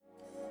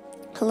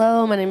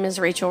Hello, my name is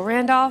Rachel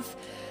Randolph.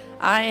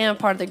 I am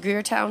part of the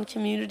Greertown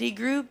Community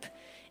Group,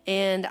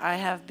 and I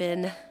have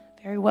been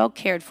very well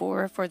cared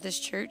for this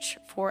church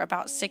for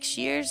about 6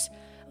 years.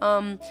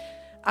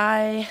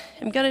 I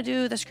am going to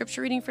do the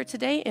scripture reading for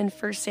today in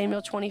 1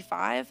 Samuel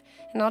 25,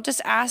 and I'll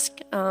just ask,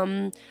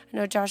 I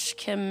know Josh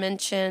Kim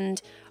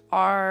mentioned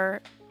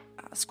our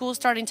school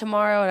starting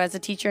tomorrow, and as a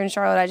teacher in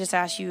Charlotte, I just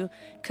ask you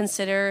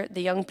consider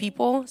the young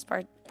people,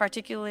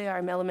 particularly our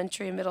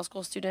elementary and middle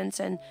school students,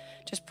 and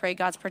just pray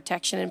God's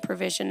protection and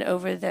provision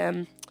over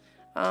them,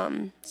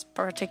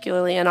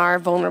 particularly in our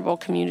vulnerable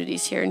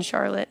communities here in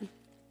Charlotte.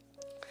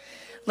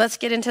 Let's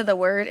get into the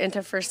word,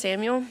 into 1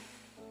 Samuel.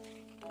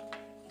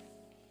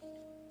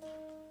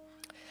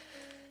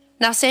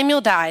 Now Samuel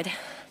died,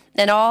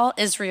 and all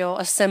Israel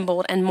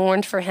assembled and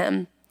mourned for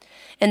him,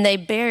 and they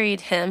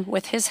buried him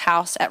with his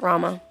house at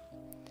Ramah.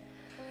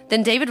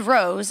 Then David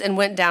rose and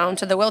went down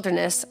to the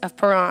wilderness of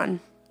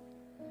Paran.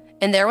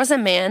 And there was a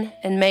man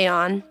in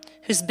Maon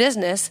whose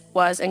business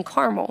was in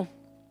Carmel.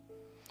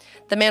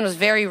 The man was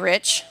very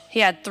rich. He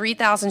had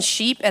 3,000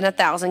 sheep and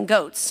 1,000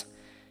 goats.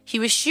 He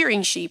was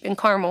shearing sheep in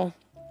Carmel.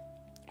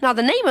 Now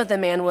the name of the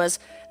man was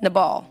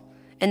Nabal,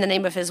 and the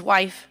name of his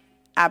wife,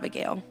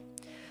 Abigail.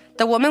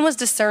 The woman was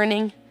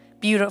discerning,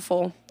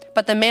 beautiful,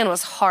 but the man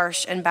was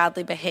harsh and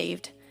badly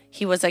behaved.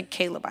 He was a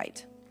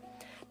Calebite.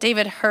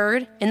 David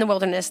heard in the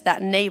wilderness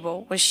that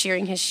Nabal was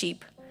shearing his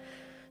sheep.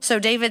 So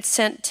David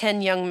sent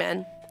 10 young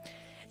men.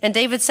 And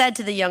David said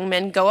to the young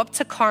men, "Go up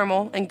to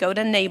Carmel and go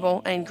to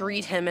Nabal and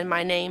greet him in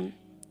my name.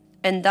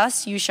 And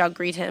thus you shall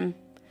greet him.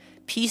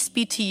 Peace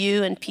be to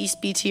you, and peace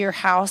be to your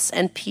house,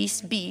 and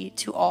peace be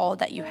to all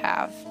that you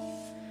have.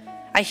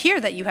 I hear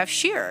that you have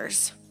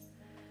shearers.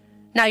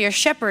 Now your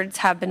shepherds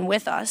have been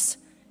with us,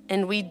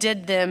 and we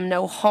did them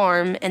no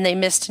harm, and they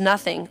missed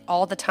nothing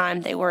all the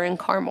time they were in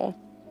Carmel.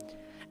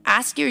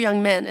 Ask your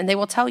young men, and they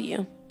will tell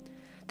you.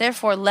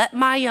 Therefore, let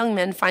my young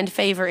men find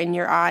favor in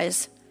your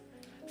eyes.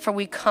 For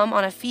we come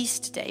on a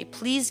feast day.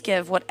 Please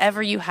give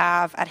whatever you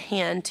have at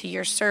hand to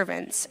your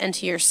servants and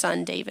to your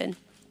son David."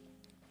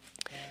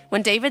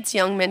 When David's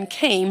young men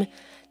came,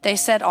 they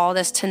said all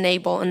this to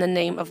Nabal in the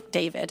name of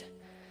David.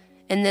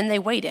 And then they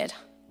waited.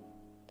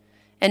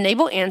 And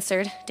Nabal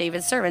answered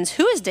David's servants,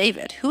 "Who is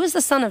David? Who is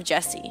the son of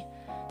Jesse?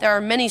 There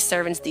are many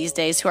servants these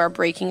days who are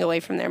breaking away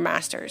from their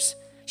masters.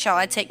 Shall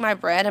I take my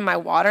bread and my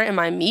water and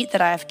my meat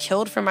that I have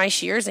killed for my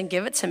shears and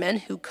give it to men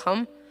who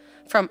come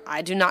from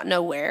I do not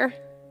know where?"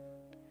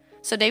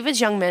 So David's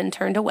young men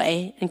turned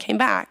away and came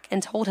back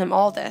and told him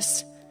all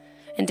this.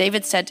 And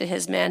David said to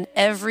his men,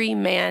 "Every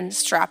man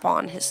strap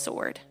on his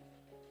sword."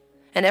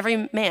 And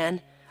every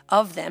man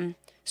of them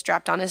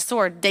strapped on his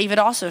sword. David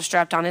also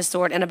strapped on his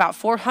sword, and about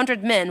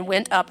 400 men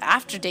went up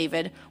after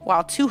David,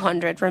 while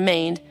 200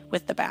 remained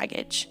with the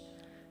baggage.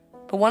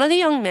 But one of the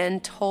young men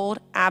told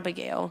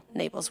Abigail,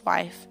 Nabal's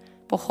wife,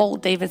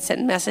 "Behold, David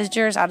sent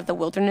messengers out of the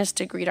wilderness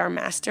to greet our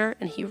master,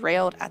 and he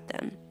railed at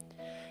them.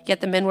 Yet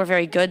the men were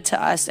very good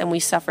to us, and we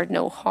suffered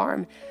no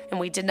harm, and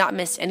we did not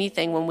miss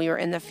anything when we were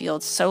in the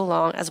field so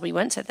long as we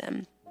went to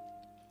them.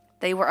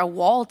 They were a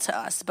wall to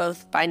us,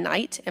 both by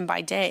night and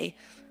by day,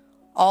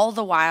 all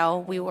the while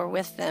we were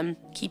with them,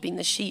 keeping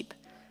the sheep.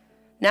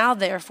 Now,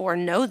 therefore,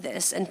 know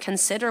this and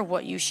consider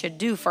what you should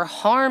do, for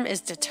harm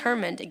is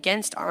determined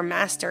against our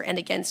master and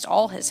against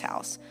all his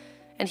house,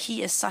 and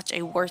he is such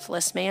a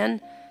worthless man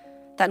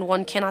that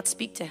one cannot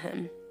speak to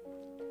him."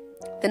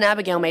 Then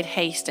Abigail made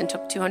haste and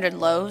took 200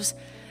 loaves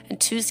and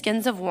 2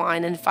 skins of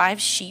wine and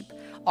 5 sheep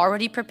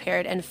already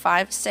prepared and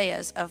 5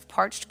 seahs of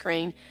parched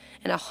grain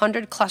and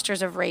 100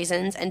 clusters of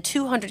raisins and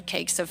 200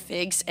 cakes of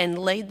figs, and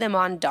laid them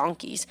on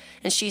donkeys.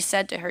 And she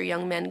said to her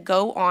young men,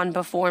 "Go on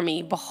before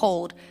me.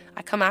 Behold,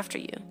 I come after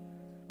you."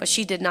 But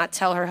she did not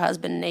tell her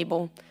husband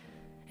Nabal.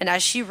 And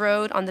as she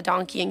rode on the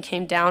donkey and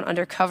came down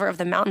under cover of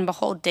the mountain,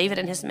 behold, David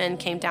and his men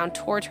came down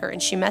toward her,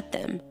 and she met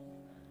them.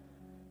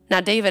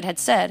 Now David had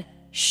said,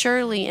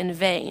 "Surely in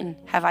vain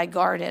have I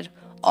guarded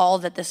all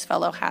that this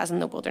fellow has in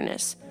the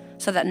wilderness,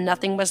 so that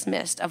nothing was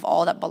missed of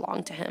all that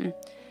belonged to him,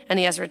 and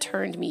he has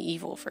returned me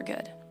evil for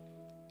good.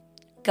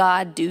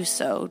 God do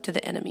so to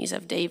the enemies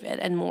of David,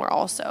 and more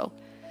also,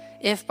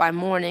 if by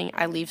morning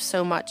I leave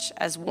so much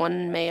as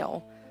one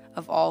male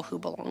of all who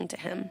belong to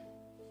him."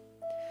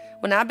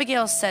 When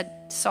Abigail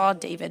saw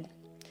David,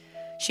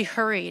 she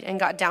hurried and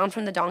got down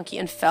from the donkey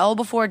and fell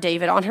before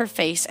David on her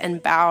face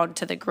and bowed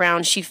to the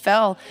ground. She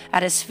fell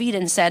at his feet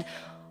and said,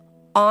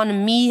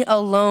 "On me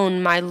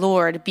alone, my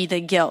Lord, be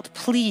the guilt.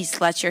 Please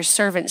let your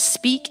servant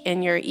speak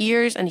in your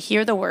ears and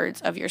hear the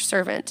words of your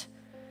servant.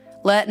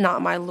 Let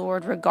not my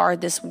Lord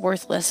regard this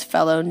worthless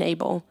fellow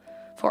Nabal,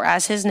 for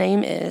as his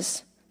name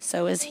is,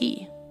 so is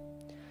he.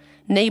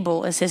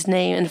 Nabal is his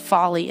name, and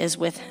folly is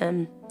with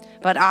him.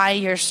 But I,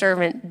 your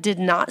servant, did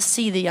not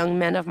see the young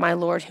men of my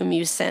Lord whom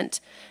you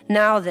sent.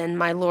 Now then,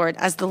 my Lord,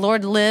 as the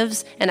Lord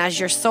lives and as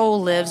your soul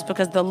lives,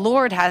 because the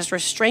Lord has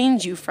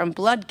restrained you from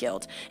blood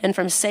guilt and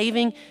from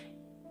saving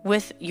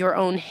with your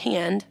own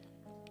hand,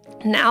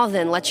 now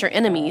then let your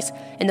enemies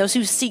and those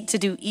who seek to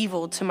do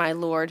evil to my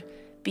Lord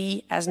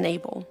be as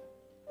Nabal."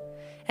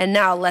 And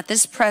now let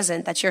this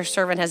present that your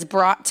servant has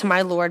brought to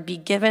my lord be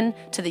given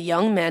to the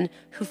young men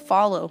who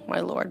follow my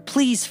lord.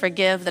 Please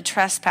forgive the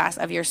trespass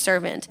of your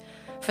servant,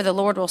 for the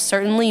Lord will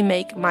certainly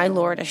make my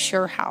lord a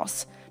sure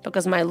house,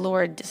 because my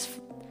lord is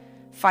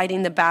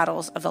fighting the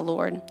battles of the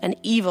Lord, and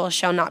evil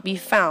shall not be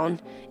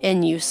found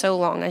in you so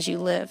long as you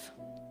live.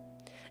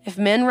 If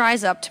men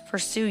rise up to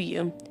pursue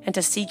you and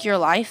to seek your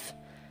life,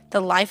 the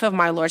life of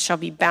my lord shall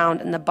be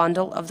bound in the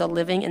bundle of the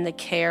living in the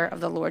care of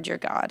the Lord your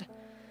God.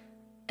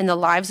 And the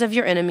lives of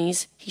your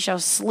enemies he shall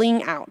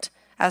sling out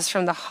as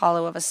from the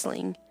hollow of a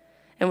sling.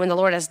 And when the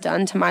Lord has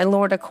done to my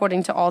lord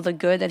according to all the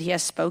good that he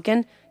has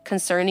spoken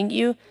concerning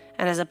you,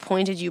 and has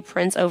appointed you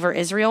prince over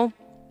Israel,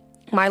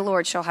 my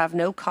lord shall have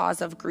no cause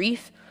of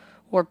grief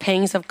or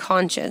pangs of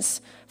conscience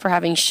for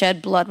having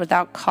shed blood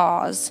without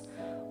cause,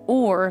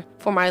 or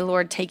for my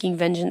lord taking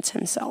vengeance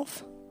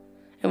himself.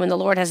 And when the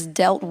Lord has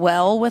dealt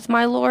well with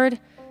my lord,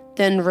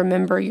 then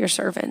remember your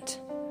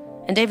servant.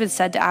 And David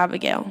said to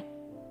Abigail,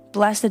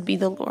 Blessed be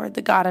the Lord,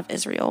 the God of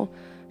Israel,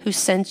 who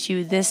sent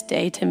you this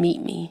day to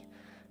meet me.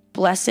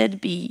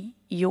 Blessed be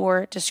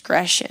your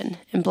discretion,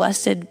 and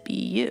blessed be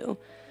you.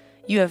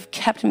 You have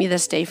kept me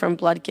this day from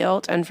blood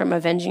guilt and from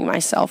avenging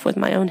myself with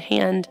my own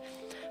hand.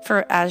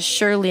 For as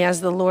surely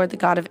as the Lord, the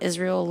God of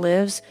Israel,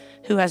 lives,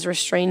 who has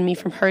restrained me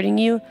from hurting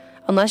you,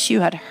 unless you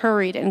had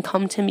hurried and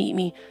come to meet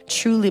me,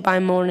 truly by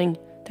morning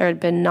there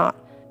had not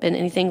been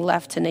anything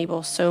left to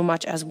Nabal so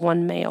much as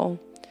one male.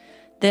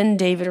 Then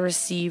David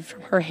received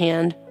from her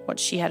hand what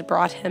she had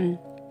brought him,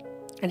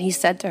 and he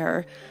said to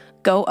her,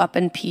 Go up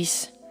in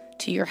peace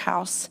to your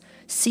house.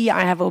 See,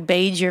 I have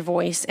obeyed your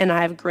voice, and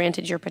I have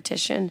granted your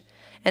petition.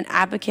 And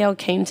Abigail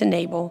came to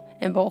Nabal,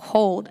 and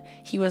behold,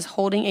 he was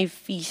holding a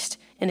feast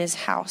in his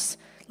house,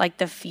 like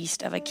the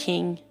feast of a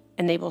king.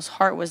 And Nabal's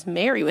heart was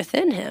merry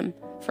within him,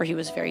 for he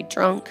was very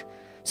drunk.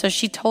 So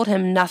she told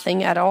him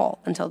nothing at all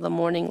until the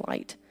morning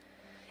light.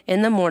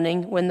 In the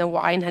morning, when the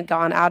wine had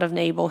gone out of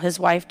Nabal, his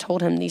wife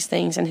told him these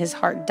things, and his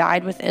heart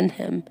died within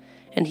him,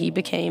 and he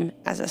became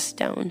as a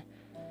stone.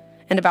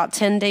 And about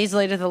 10 days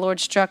later, the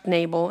Lord struck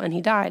Nabal, and he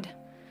died.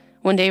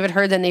 When David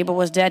heard that Nabal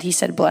was dead, he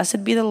said,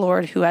 Blessed be the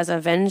Lord, who has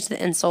avenged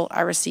the insult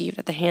I received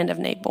at the hand of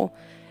Nabal,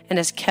 and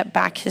has kept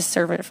back his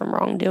servant from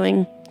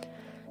wrongdoing.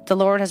 The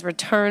Lord has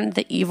returned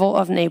the evil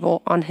of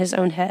Nabal on his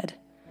own head.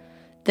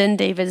 Then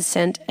David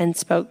sent and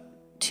spoke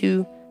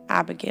to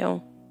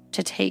Abigail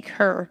to take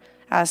her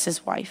as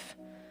his wife.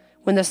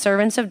 When the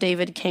servants of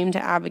David came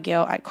to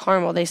Abigail at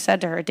Carmel, they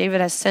said to her, David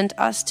has sent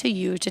us to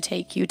you to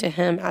take you to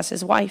him as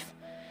his wife.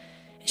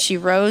 She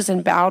rose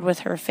and bowed with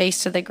her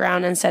face to the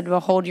ground and said,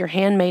 Behold, your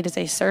handmaid is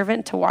a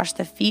servant to wash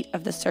the feet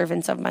of the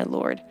servants of my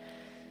Lord.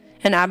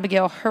 And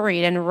Abigail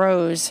hurried and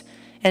rose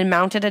and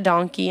mounted a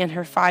donkey, and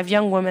her 5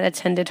 young women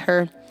attended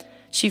her.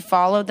 She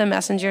followed the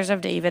messengers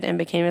of David and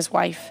became his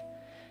wife.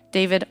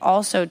 David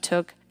also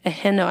took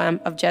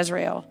Ahinoam of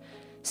Jezreel,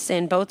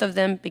 and both of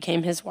them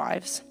became his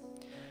wives.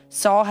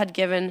 Saul had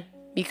given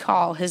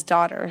Michal, his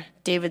daughter,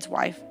 David's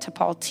wife, to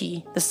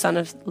Palti, the son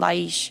of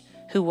Laish,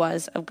 who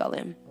was of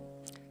Galim.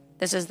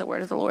 This is the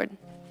word of the Lord.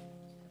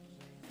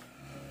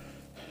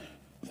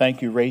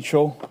 Thank you,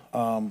 Rachel,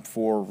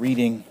 for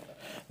reading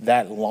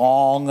that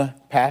long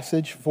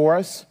passage for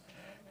us.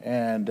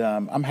 And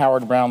I'm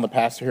Howard Brown, the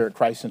pastor here at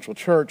Christ Central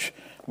Church.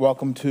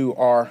 Welcome to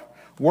our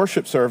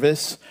worship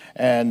service.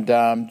 And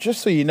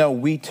just so you know,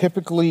 we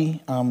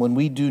typically, when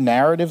we do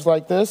narratives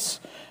like this,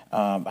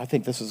 I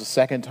think this is the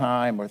second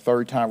time or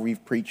third time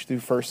we've preached through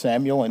 1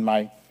 Samuel in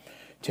my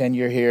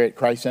tenure here at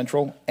Christ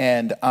Central.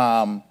 And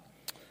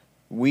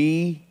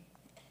we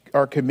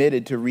are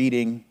committed to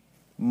reading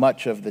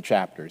much of the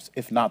chapters,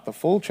 if not the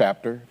full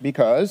chapter,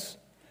 because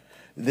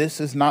this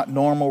is not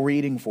normal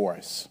reading for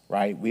us,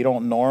 right? We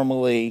don't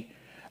normally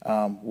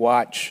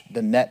watch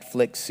the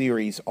Netflix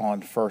series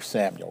on 1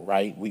 Samuel,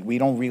 right? We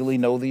don't really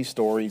know these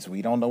stories.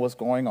 We don't know what's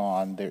going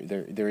on.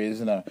 There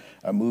isn't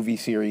a movie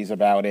series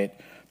about it,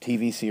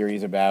 TV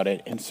series about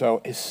it. And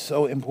so it's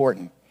so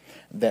important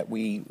that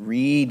we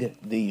read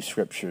these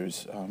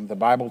scriptures. The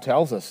Bible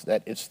tells us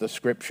that it's the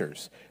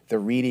scriptures, the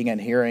reading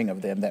and hearing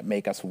of them, that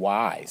make us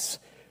wise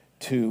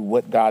to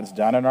what God's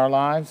done in our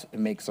lives. It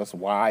makes us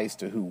wise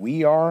to who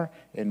we are,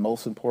 and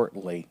most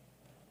importantly,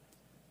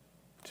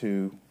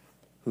 to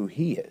who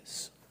He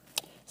is.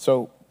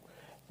 So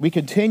we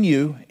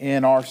continue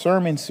in our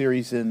sermon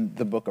series in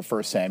the book of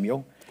 1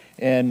 Samuel,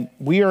 and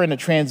we are in a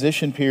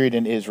transition period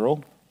in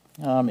Israel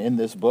in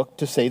this book,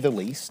 to say the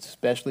least,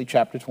 especially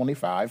chapter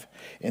 25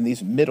 in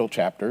these middle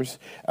chapters,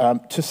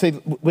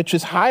 which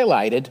is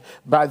highlighted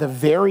by the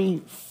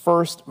very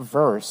first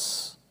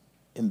verse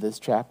in this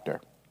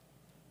chapter.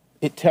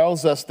 It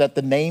tells us that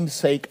the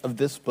namesake of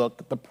this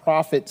book, the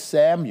prophet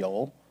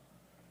Samuel,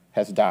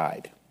 has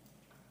died,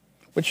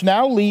 which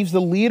now leaves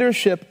the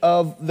leadership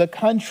of the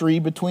country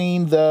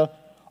between the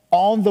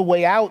on the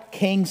way out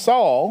King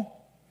Saul,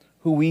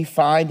 who we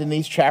find in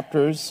these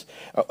chapters,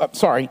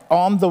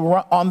 on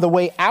the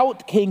way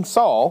out King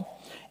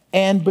Saul,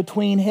 and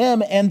between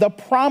him and the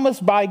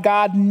promised by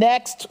God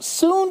next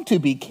soon to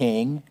be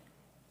king,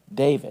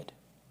 David.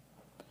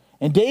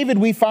 And David,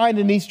 we find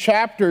in these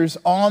chapters,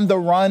 on the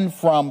run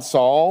from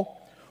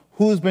Saul,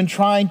 who's been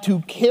trying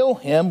to kill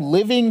him,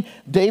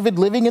 David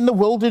living in the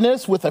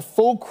wilderness with a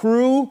full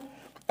crew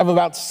of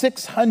about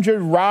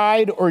 600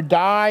 ride or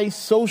die,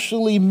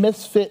 socially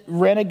misfit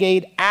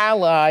renegade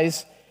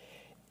allies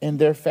and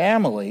their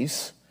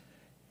families,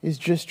 is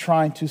just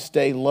trying to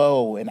stay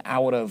low and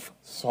out of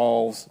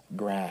Saul's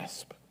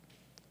grasp.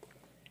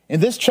 In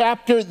this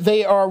chapter,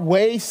 they are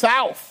way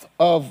south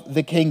of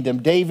the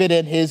kingdom, David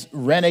and his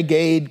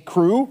renegade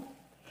crew.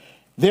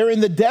 They're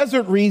in the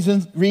desert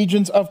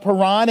regions of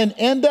Paran and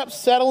end up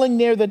settling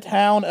near the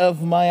town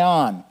of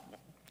Maon.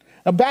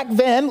 Now, back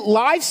then,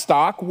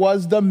 livestock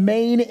was the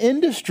main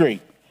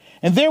industry.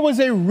 And there was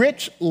a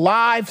rich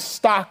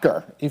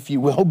livestocker, if you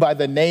will, by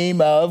the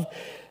name of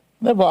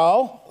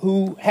Nabal,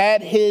 who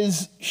had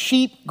his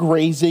sheep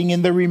grazing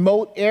in the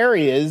remote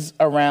areas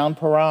around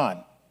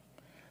Paran.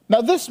 Now,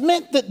 this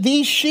meant that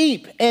these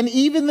sheep and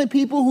even the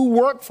people who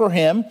worked for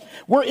him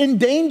were in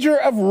danger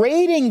of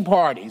raiding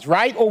parties,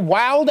 right? Or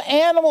wild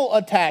animal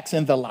attacks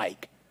and the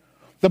like.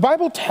 The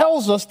Bible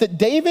tells us that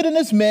David and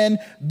his men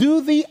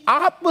do the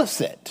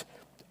opposite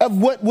of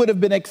what would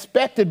have been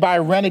expected by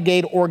a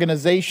renegade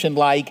organization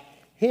like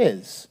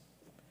his.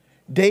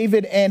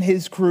 David and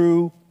his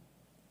crew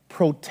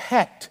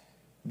protect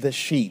the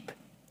sheep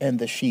and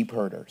the sheep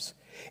herders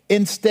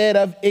instead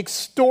of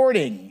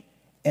extorting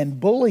and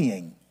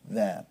bullying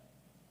them.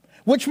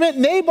 Which meant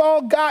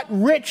Nabal got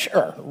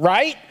richer,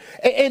 right?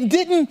 And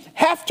didn't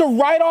have to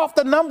write off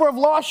the number of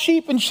lost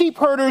sheep and sheep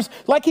herders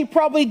like he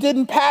probably did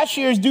in past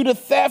years due to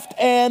theft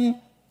and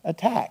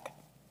attack.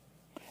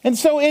 And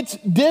so it's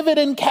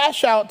dividend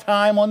cash out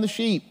time on the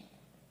sheep.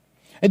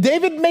 And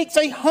David makes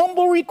a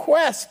humble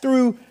request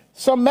through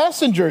some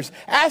messengers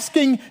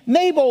asking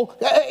Nabal,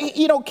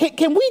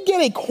 can we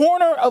get a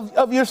corner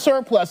of your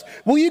surplus?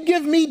 Will you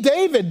give me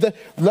David,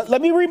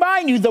 let me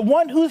remind you, the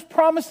one who's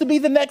promised to be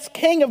the next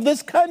king of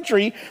this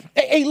country,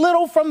 a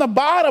little from the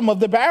bottom of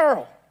the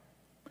barrel?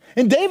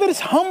 And David is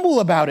humble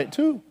about it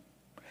too.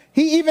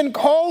 He even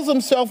calls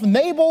himself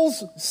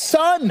Nabal's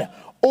son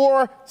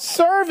or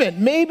servant.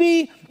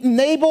 Maybe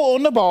Nabal or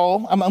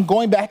Nabal, I'm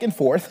going back and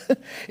forth,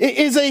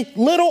 is a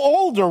little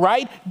older,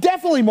 right?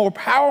 Definitely more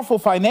powerful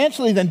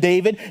financially than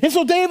David. And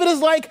so David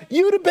is like,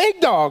 you the big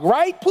dog,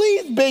 right?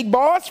 Please, big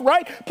boss,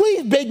 right?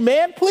 Please, big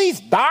man. Please,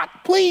 doc.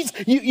 Please,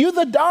 you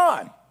the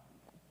Don.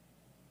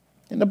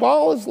 And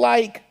Nabal is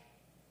like,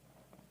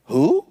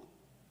 who?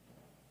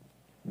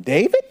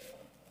 David?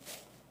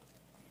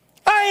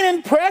 I ain't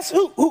impressed.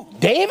 Who?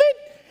 David?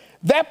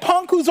 That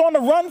punk who's on the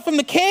run from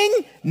the king?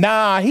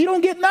 Nah, he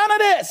don't get none of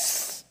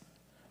this.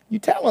 You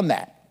tell him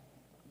that.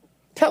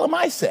 Tell him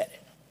I said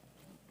it.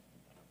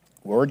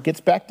 Word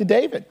gets back to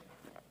David.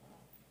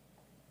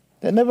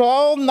 Then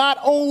Nabal not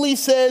only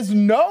says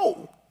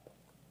no,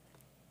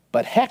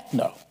 but heck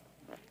no.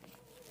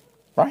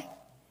 Right?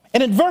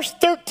 And in verse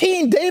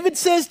 13, David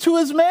says to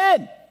his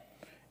men,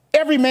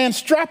 every man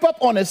strap up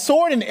on his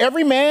sword, and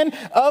every man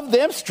of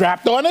them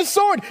strapped on his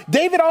sword.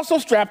 David also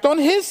strapped on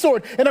his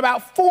sword, and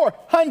about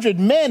 400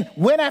 men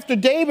went after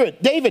David.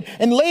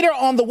 And later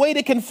on the way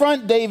to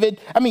confront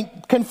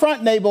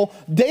Nabal,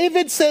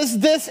 David says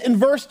this in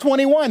verse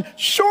 21,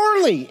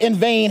 surely in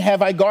vain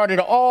have I guarded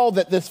all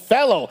that this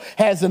fellow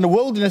has in the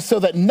wilderness, so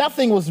that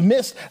nothing was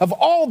missed of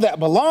all that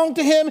belonged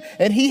to him,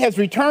 and he has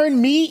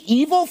returned me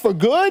evil for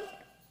good.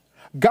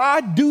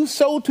 God do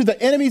so to the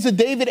enemies of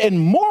David and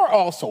more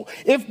also,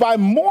 if by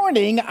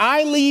morning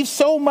I leave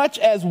so much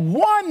as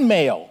one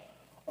male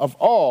of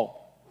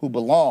all who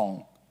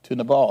belong to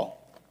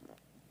Nabal.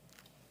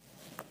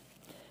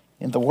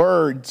 In the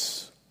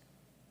words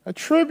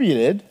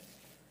attributed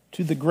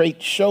to the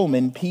great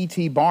showman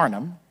P.T.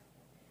 Barnum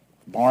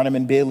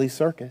and Bailey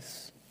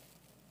Circus,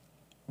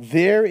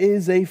 there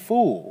is a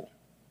fool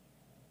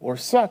or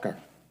sucker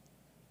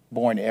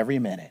born every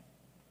minute.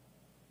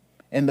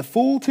 And the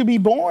fool to be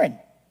born,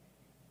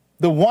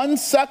 the one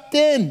sucked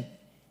in,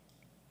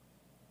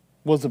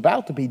 was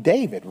about to be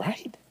David,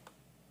 right?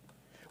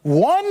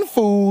 One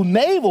fool,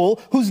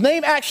 Nabal, whose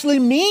name actually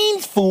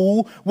means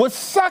fool, was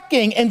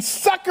sucking and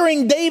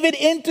suckering David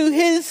into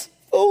his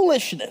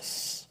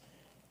foolishness.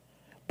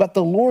 But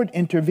the Lord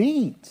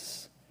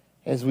intervenes,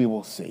 as we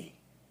will see.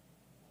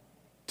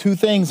 Two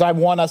things I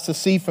want us to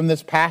see from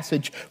this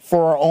passage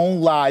for our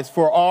own lives,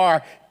 for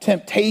our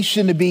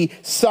temptation to be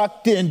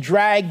sucked in,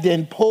 dragged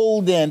in,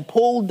 pulled down,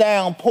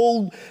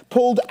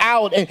 pulled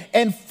out,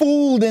 and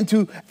fooled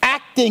into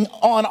acting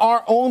on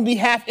our own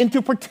behalf,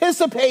 into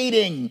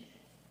participating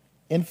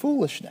in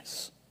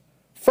foolishness.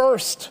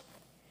 First,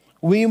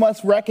 we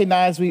must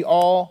recognize we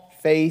all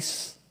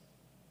face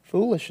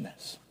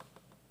foolishness.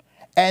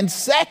 And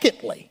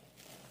secondly,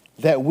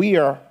 that we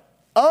are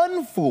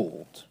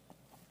unfooled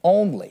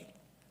only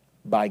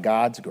by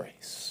God's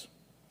grace.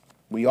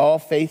 We all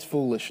face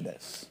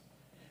foolishness,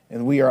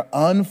 and we are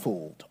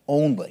unfooled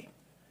only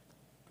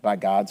by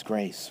God's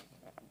grace.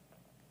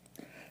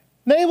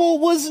 Nabal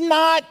was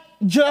not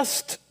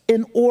just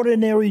an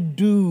ordinary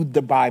dude,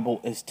 the Bible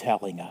is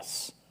telling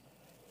us.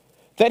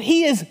 that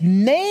he is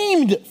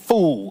named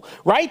fool,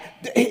 right?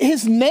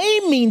 His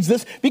name means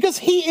this because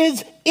he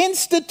is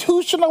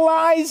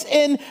institutionalized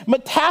and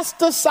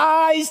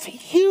metastasized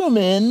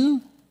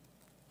human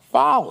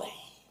folly.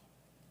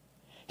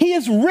 He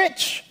is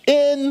rich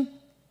in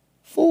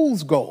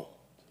fool's gold,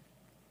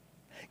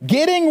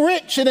 getting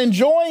rich and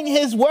enjoying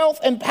his wealth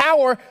and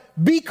power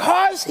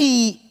because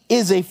he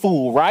is a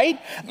fool, right?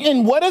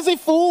 And what is a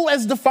fool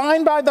as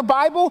defined by the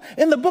Bible?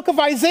 In the book of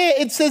Isaiah,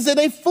 it says that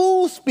a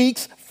fool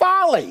speaks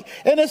folly,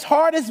 and his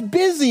heart is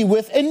busy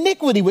with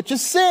iniquity, which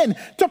is sin,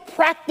 to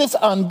practice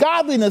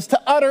ungodliness, to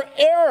utter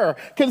error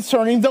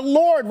concerning the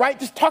Lord, right?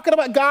 Just talking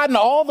about God in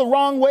all the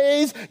wrong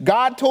ways.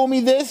 God told me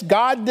this,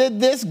 God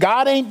did this,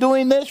 God ain't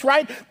doing this,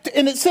 right?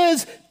 And it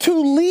says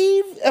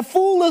a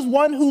fool is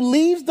one who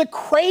leaves the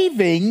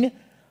craving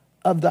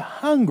of the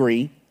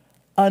hungry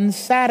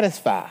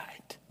unsatisfied,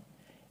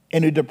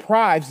 and who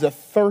deprives the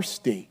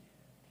thirsty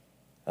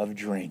of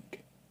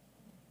drink.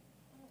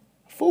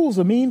 A fool's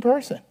a mean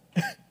person.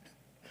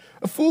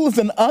 A fool is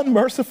an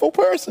unmerciful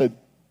person.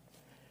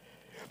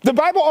 The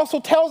Bible also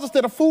tells us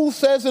that a fool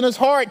says in his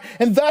heart,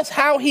 and thus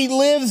how he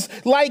lives,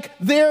 like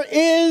there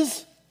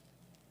is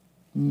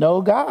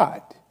no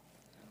God.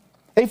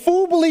 A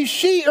fool believes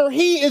she or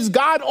he is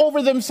God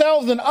over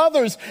themselves and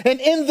others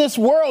and in this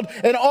world,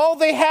 and all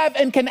they have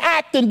and can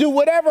act and do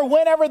whatever,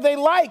 whenever they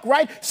like,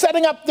 right?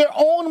 Setting up their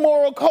own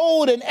moral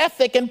code and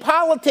ethic and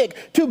politic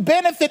to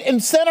benefit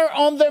and center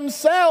on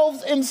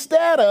themselves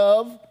instead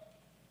of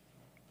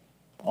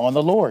on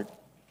the Lord.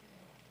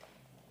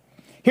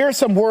 Here are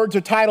some words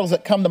or titles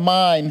that come to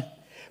mind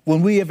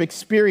when we have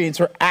experienced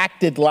or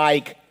acted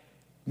like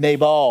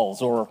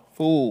Nabals or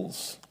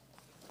fools.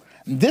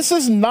 This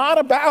is not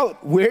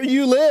about where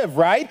you live,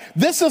 right?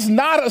 This is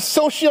not a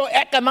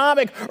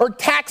socioeconomic or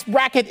tax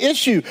bracket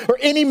issue or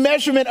any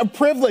measurement of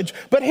privilege.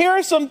 But here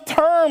are some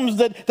terms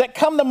that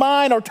come to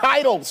mind, or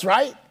titles,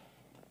 right?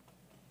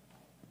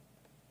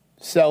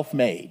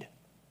 Self-made,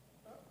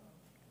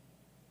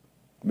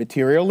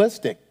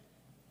 materialistic,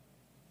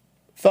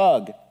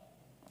 thug,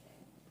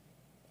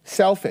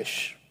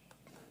 selfish,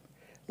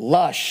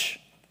 lush,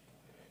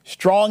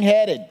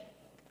 strong-headed,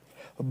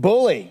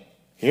 bully.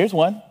 Here's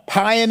one: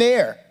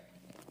 pioneer,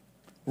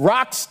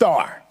 rock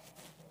star,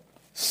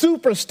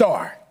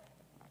 superstar,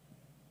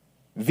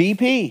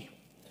 VP,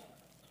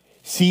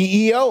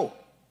 CEO,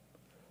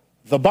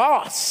 the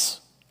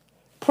boss,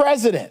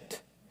 president,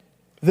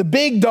 the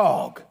big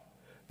dog,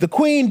 the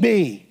queen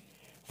bee,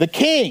 the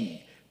king,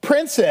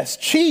 princess,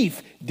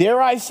 chief, dare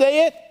I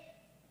say it,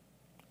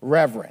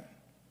 reverend,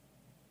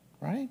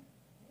 right?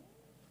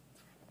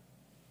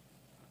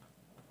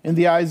 In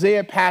the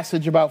Isaiah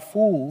passage about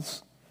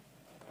fools,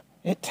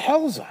 it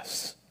tells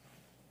us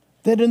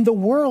that in the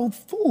world,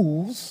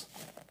 fools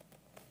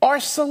are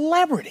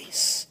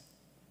celebrities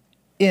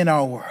in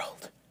our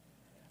world.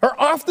 Are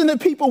often the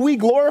people we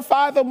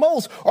glorify the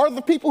most, are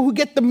the people who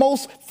get the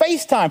most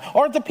face time,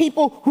 are the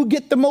people who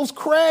get the most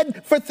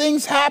cred for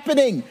things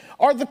happening,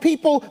 are the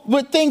people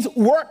when things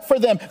work for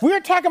them.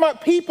 We're talking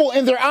about people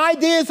and their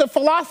ideas and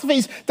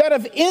philosophies that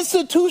have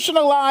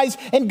institutionalized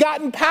and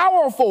gotten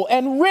powerful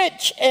and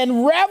rich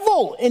and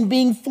revel in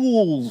being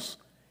fools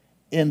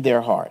in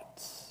their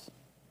hearts.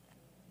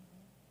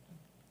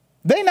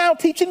 They now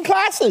teach in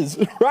classes,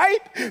 right?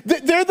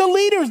 They're the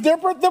leaders, they're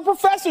the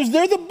professors,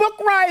 they're the book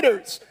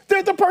writers,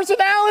 they're the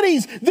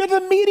personalities, they're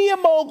the media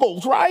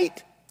moguls,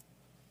 right?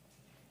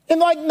 And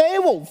like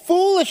Nabal,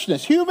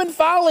 foolishness, human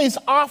folly is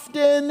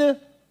often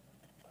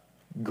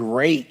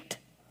great,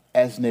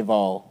 as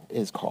Nabal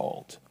is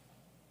called,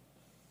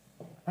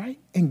 right?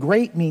 And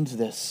great means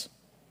this: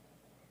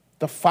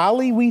 the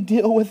folly we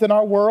deal with in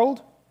our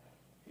world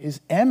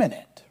is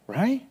eminent,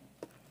 right?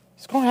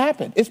 It's going to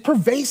happen. It's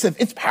pervasive.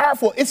 It's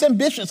powerful. It's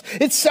ambitious.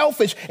 It's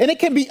selfish. And it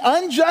can be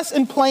unjust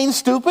and plain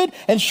stupid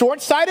and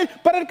short-sighted,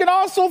 but it can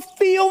also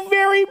feel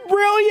very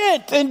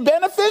brilliant and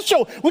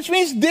beneficial, which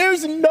means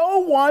there's no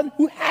one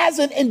who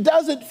hasn't and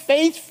doesn't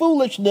face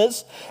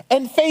foolishness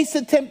and face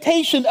the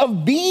temptation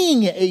of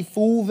being a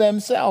fool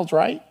themselves,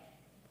 right?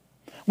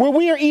 Where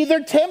we are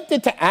either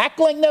tempted to act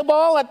like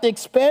Nabal at the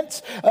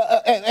expense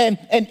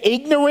and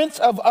ignorance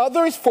of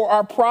others for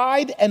our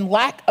pride and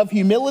lack of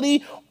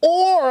humility,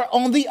 or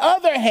on the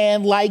other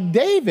hand, like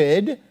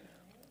David,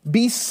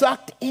 be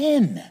sucked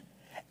in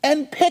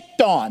and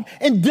picked on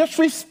and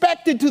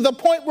disrespected to the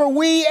point where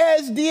we,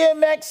 as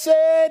DMX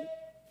said,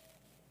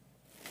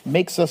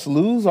 makes us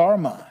lose our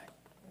mind,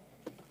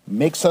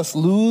 makes us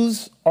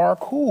lose our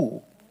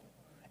cool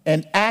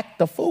and act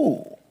the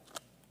fool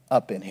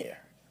up in here,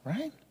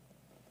 right?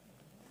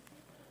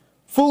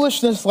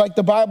 Foolishness, like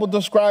the Bible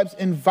describes,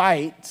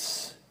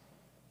 invites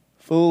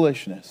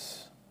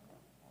foolishness.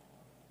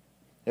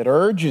 It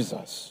urges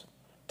us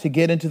to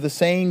get into the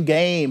same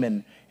game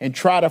and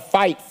try to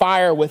fight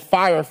fire with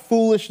fire,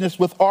 foolishness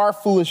with our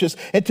foolishness.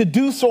 And to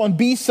do so and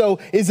be so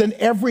is in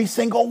every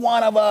single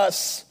one of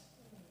us.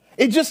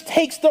 It just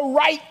takes the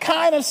right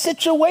kind of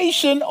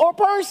situation or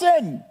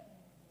person.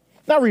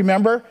 Now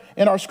remember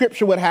in our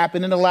scripture what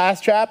happened in the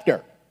last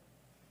chapter,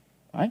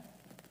 right?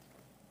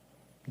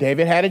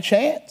 David had a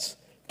chance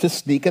to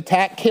sneak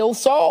attack, kill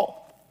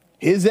Saul,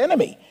 his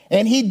enemy.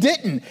 And he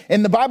didn't.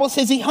 And the Bible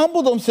says he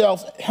humbled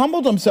himself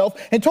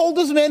and told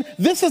his men,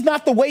 this is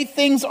not the way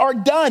things are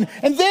done.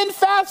 And then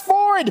fast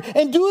forward,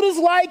 and dude is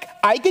like,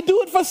 I could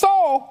do it for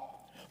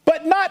Saul,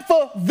 but not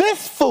for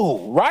this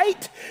fool,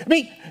 right? I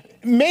mean,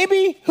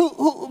 maybe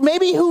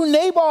who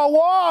Nabal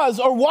was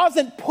or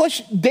wasn't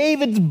pushed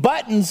David's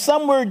buttons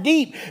somewhere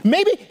deep.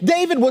 Maybe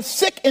David was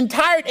sick and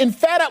tired and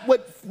fed up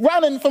with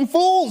running from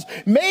fools.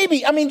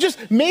 Maybe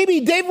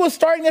David was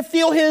starting to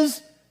feel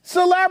his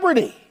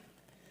celebrity.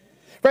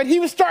 Right,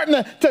 he was starting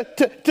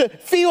to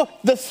feel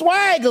the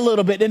swag a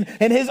little bit,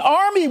 and his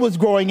army was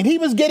growing, and he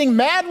was getting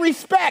mad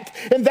respect,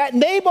 and that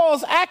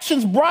Nabal's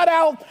actions brought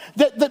out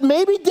that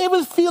maybe David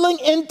was feeling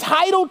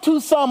entitled to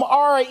some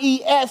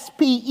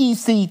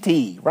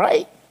respect,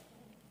 right?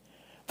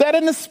 That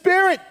in the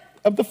spirit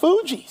of the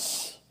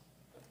Fugees,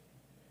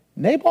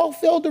 Nabal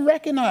failed to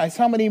recognize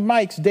how many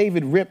mics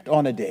David ripped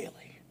on a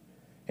daily,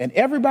 and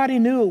everybody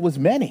knew it was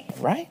many,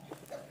 right?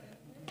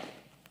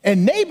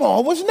 And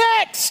Nabal was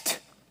next.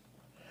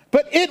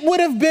 But it would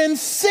have been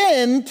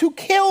sin to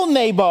kill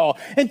Nabal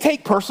and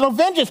take personal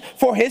vengeance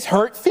for his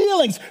hurt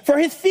feelings, for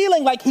his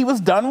feeling like he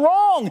was done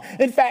wrong.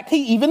 In fact,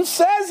 he even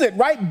says it,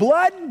 right?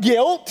 Blood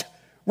guilt,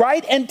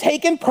 right? And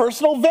taking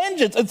personal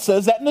vengeance. It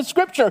says that in the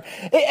scripture.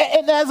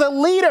 And as a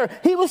leader,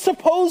 he was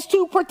supposed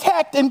to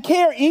protect and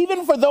care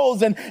even for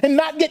those and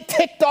not get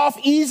ticked off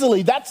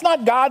easily. That's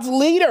not God's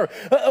leader.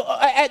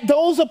 At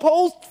those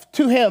opposed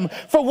to him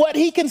for what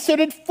he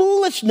considered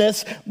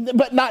foolishness,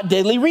 but not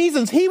deadly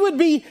reasons. He would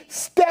be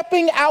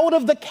stepping out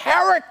of the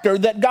character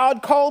that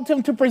God called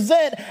him to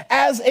present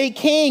as a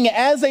king,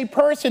 as a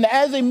person,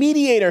 as a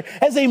mediator,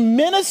 as a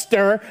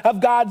minister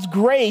of God's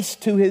grace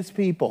to his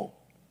people.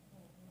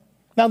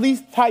 Now,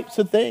 these types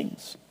of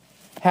things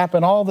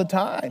happen all the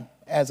time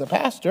as a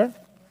pastor.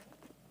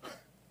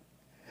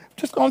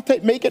 Just going to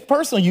make it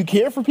personal. You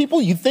care for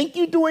people. You think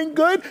you're doing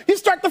good. You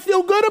start to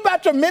feel good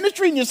about your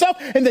ministry and yourself.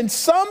 And then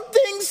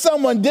something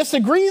someone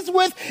disagrees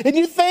with, and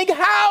you think,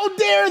 how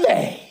dare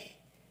they?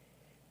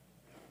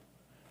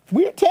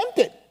 We're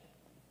tempted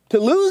to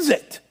lose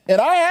it. And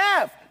I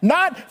have.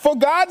 Not for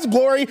God's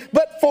glory,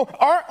 but for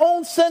our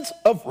own sense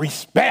of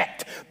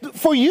respect.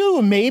 For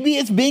you, maybe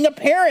it's being a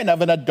parent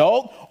of an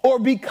adult or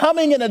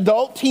becoming an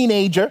adult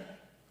teenager,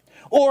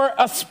 or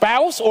a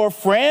spouse or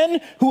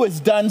friend who has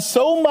done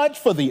so much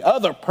for the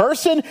other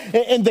person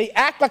and they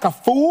act like a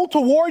fool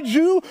towards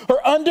you or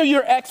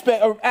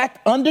act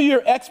under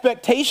your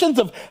expectations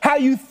of how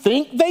you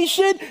think they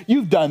should.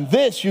 You've done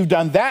this, you've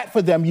done that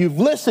for them, you've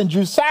listened,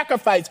 you've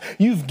sacrificed,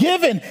 you've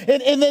given,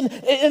 and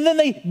then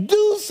they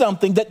do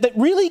something that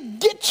really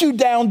gets you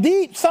down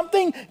deep,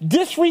 something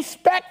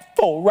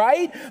disrespectful,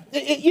 right?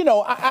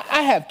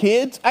 I have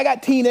kids, I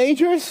got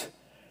teenagers.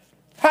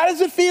 How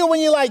does it feel when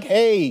you're like,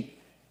 hey,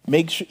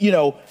 make sure,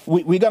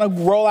 we're going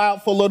to roll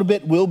out for a little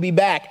bit. We'll be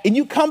back. And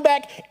you come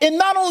back, and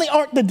not only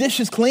aren't the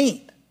dishes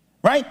clean,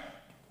 right?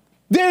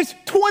 There's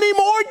 20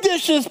 more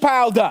dishes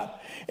piled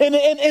up.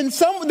 And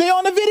some, they're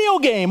on a video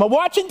game or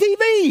watching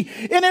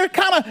TV. And they're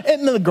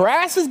and the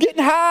grass is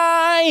getting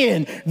high,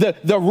 and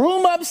the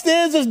room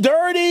upstairs is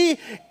dirty.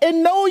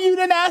 And no, you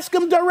didn't ask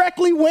them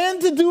directly when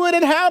to do it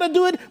and how to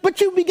do it.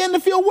 But you begin to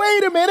feel,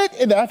 wait a minute.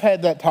 And I've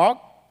had that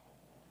talk.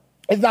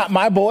 It's not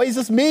my boys,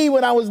 it's me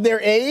when I was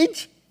their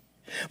age.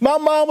 My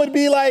mom would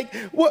be like,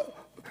 "What?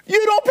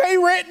 You don't pay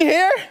rent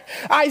here?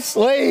 I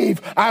slave,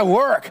 I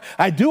work,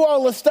 I do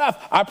all the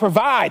stuff, I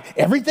provide.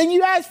 Everything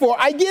you ask for,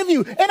 I give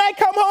you. And I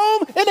come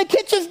home and the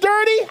kitchen's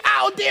dirty?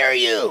 How dare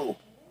you?"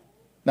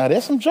 Now,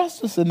 there's some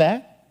justice in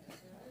that.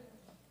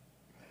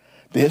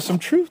 There's some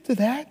truth to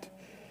that.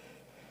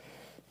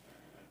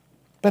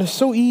 But it's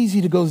so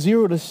easy to go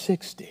 0 to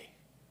 60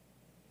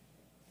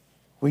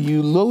 where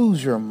you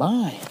lose your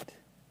mind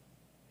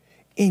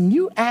and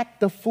you act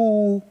the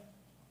fool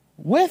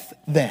with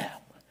them,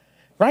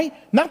 right?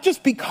 Not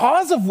just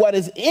because of what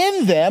is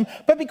in them,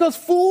 but because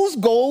fool's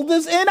gold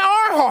is in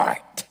our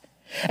heart.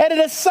 And it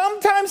is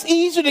sometimes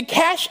easier to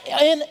cash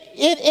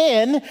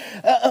in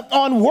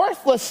on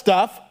worthless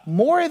stuff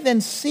more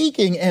than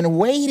seeking and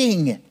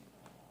waiting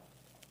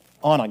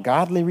on a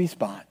godly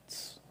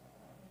response.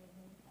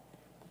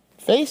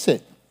 Face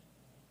it,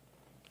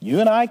 you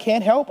and I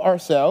can't help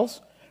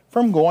ourselves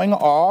from going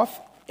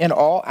off and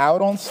all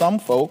out on some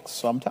folks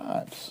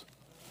sometimes.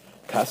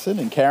 Cussing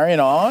and carrying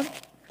on.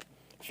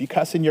 If you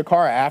cuss in your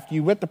car after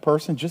you with the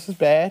person, just as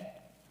bad.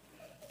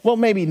 Well,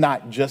 maybe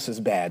not just as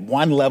bad,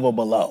 one level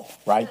below,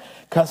 right?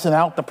 Cussing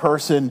out the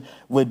person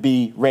would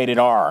be rated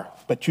R,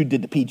 but you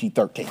did the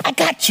PG-13. I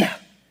gotcha.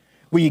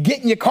 Where you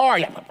get in your car,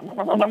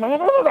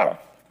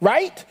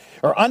 right?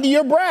 Or under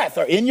your breath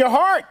or in your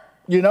heart,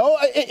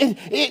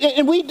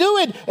 and we do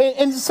it.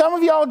 And some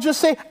of y'all just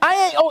say,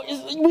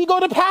 we go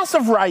the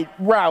passive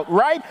route,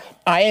 right?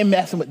 I ain't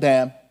messing with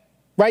them.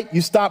 Right?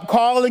 You stop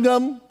calling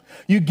them.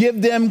 You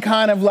give them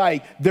kind of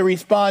like the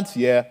response,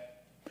 yeah.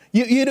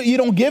 You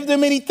don't give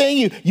them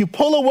anything. You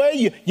pull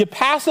away. You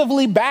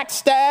passively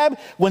backstab.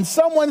 When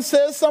someone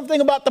says something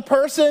about the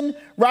person,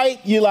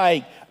 right? You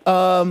like,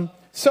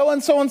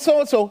 so-and-so and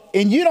so-and-so,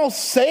 and you don't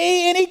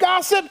say any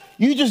gossip,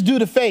 you just do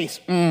the face.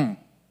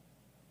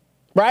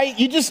 Right?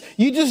 You just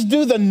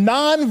do the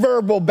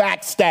nonverbal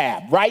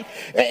backstab, right?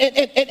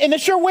 And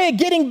it's your way of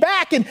getting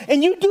back.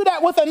 And you do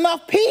that with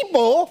enough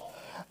people,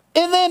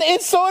 and then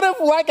it's sort of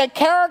like a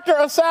character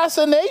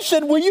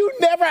assassination where you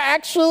never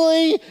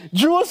actually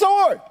drew a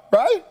sword,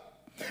 right?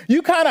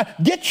 You kind of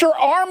get your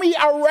army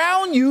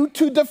around you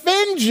to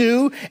defend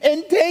you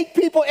and take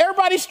people.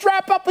 Everybody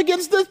strap up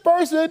against this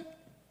person.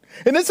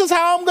 And this is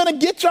how I'm going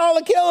to get y'all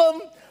to kill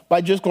him,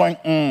 by just going,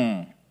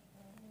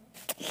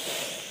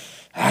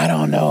 I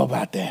don't know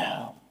about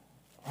them,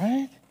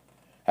 right?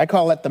 I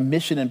call that the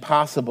Mission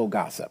Impossible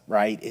gossip,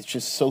 right? It's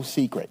just so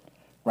secret,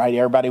 right?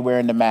 Everybody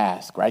wearing the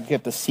mask, right? You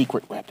get the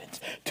secret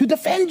weapons to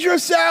defend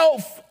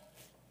yourself,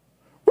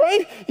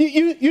 right?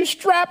 You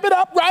strap it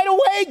up right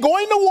away,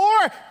 going to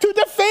war to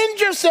defend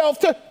yourself.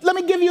 Let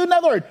me give you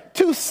another word,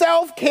 to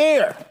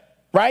self-care,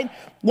 right?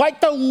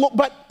 Like the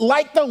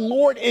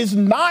Lord is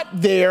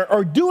not there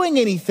or doing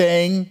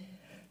anything,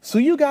 so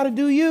you got to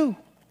do you.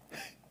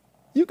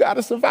 You got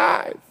to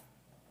survive.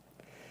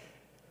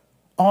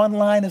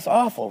 Online is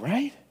awful,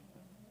 right?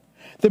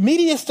 The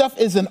media stuff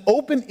is an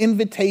open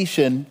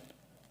invitation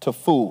to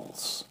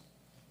fools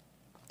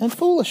and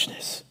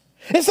foolishness.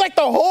 It's like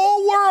the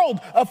whole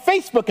world of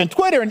Facebook and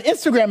Twitter and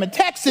Instagram and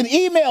texts and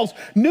emails,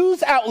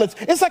 news outlets.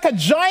 It's like a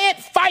giant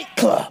fight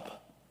club,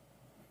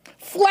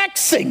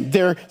 flexing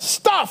their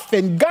stuff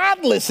and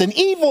godless and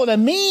evil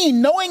and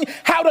mean, knowing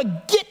how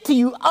to get to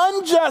you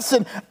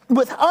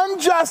with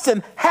unjust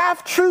and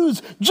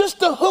half-truths just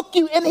to hook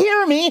you, and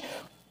hear me,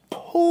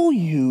 pull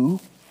you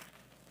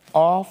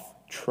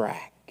off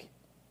track.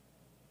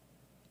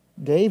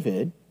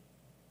 David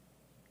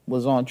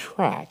was on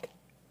track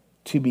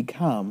to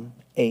become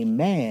a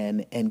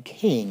man and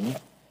king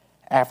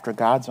after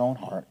God's own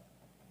heart.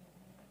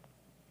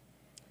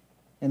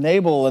 And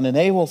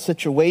Nabal's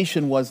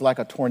situation was like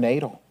a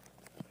tornado.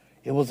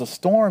 It was a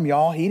storm,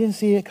 y'all. He didn't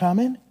see it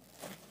coming.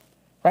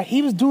 Right?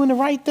 He was doing the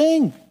right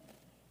thing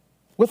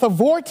with a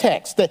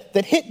vortex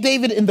that hit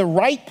David in the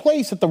right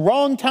place at the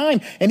wrong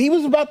time. And he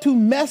was about to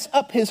mess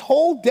up his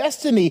whole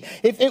destiny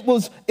if it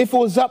was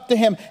up to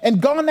him,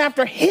 and gone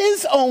after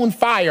his own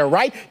fire,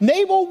 right?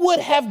 Nabal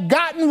would have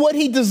gotten what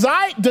he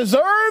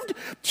deserved,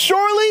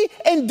 surely,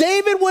 and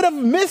David would have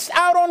missed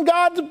out on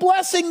God's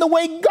blessing the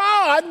way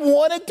God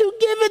wanted to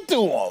give it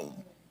to him.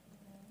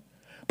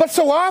 But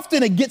so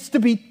often it gets to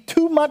be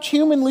too much,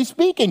 humanly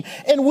speaking.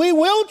 And we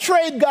will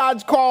trade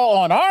God's call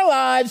on our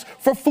lives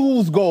for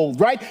fool's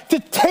gold, right? To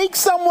take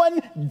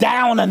someone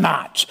down a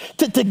notch,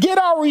 to get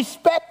our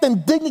respect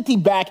and dignity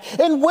back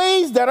in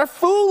ways that are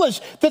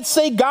foolish, that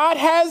say God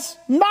has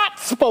not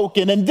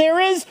spoken and there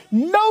is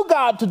no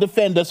God to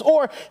defend us,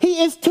 or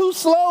he is too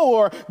slow,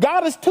 or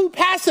God is too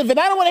passive. And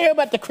I don't want to hear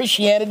about the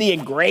Christianity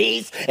and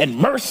grace and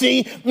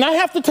mercy. And I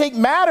have to take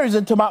matters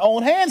into my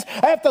own hands.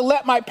 I have to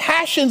let my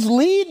passions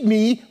lead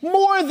me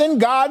more than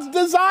God's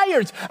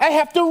desires. I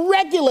have to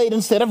regulate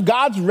instead of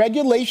God's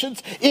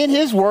regulations in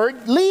his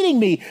word leading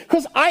me,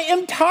 because I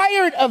am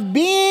tired of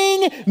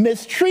being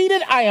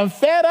mistreated. I am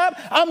fed up.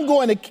 I'm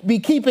going to be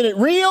keeping it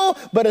real.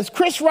 But as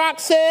Chris Rock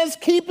says,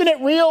 keeping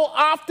it real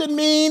often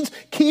means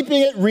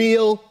keeping it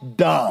real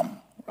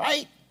dumb,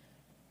 right?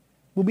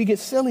 Well, we get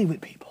silly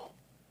with people.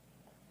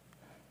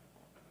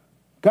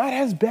 God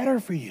has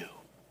better for you.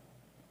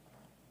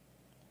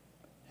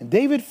 And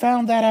David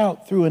found that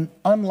out through an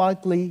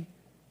unlikely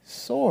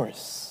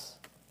source.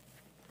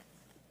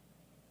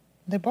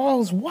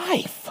 Nabal's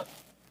wife.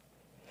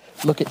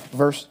 Look at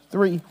verse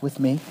 3 with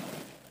me.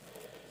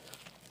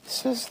 It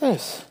says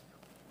this.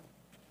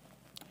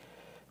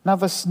 Now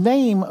the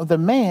name of the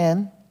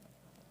man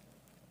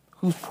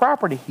whose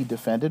property he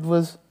defended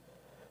was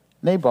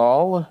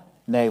Naval.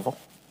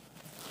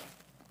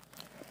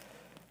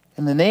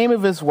 And the name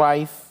of his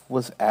wife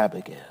was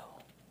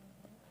Abigail.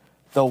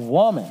 The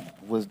woman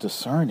was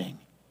discerning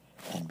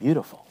and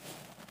beautiful,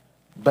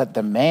 but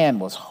the man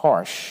was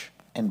harsh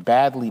and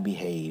badly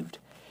behaved.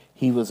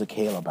 He was a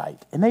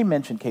Calebite. And they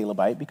mentioned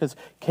Calebite because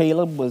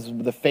Caleb was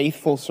the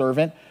faithful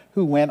servant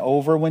who went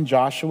over when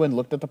Joshua and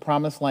looked at the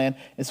promised land.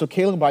 And so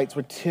Calebites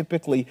were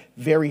typically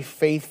very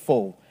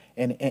faithful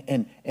and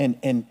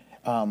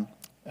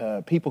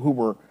people who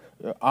were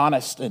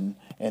honest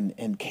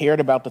and cared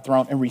about the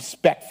throne and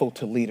respectful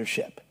to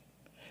leadership.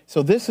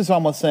 So this is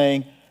almost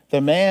saying the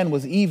man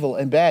was evil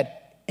and bad,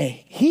 and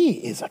he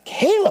is a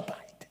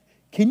Calebite.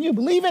 Can you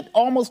believe it?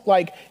 Almost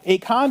like a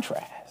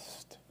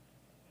contrast.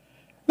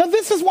 Now,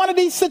 this is one of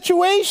these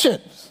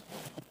situations.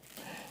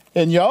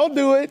 And y'all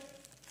do it.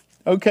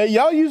 Okay,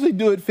 y'all usually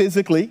do it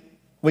physically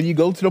when you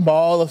go to the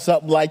mall or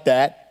something like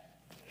that.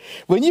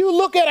 When you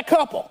look at a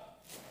couple,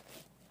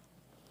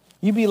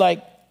 you be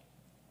like,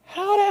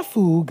 how that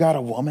fool got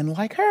a woman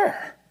like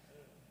her?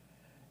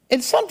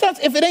 And sometimes,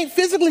 if it ain't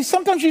physically,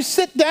 sometimes you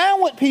sit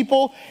down with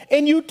people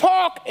and you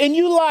talk and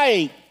you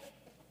like,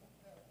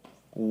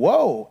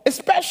 whoa,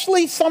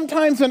 especially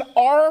sometimes in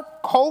our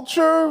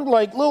culture,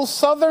 like little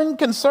Southern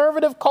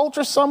conservative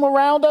culture, some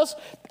around us,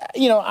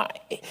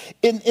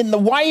 and the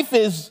wife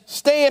is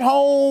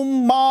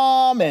stay-at-home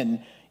mom, and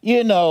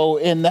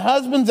the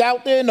husband's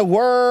out there in the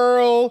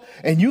world,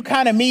 and you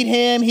kind of meet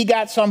him. He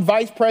got some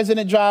vice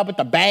president job at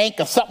the bank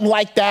or something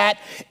like that,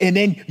 and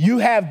then you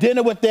have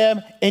dinner with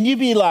them, and you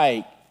be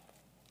like,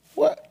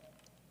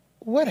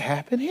 what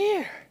happened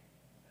here?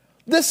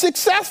 The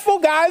successful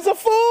guy's a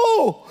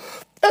fool,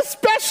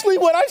 especially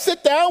when I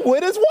sit down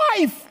with his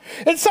wife.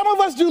 And some of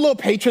us do a little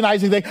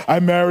patronizing thing.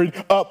 I'm married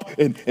up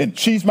and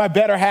she's my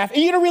better half.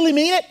 And you don't really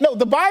mean it? No,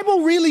 the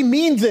Bible really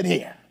means it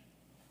here.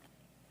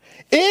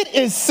 It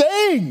is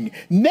saying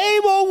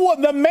Nabal,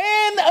 the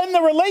man in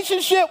the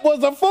relationship,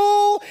 was a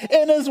fool,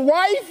 and his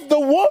wife, the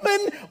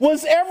woman,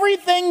 was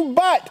everything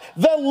but.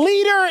 The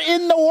leader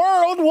in the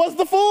world was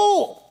the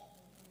fool.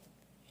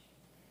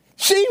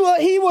 She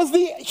was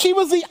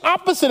the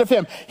opposite of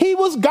him. He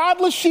was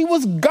godless, she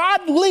was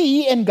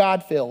godly and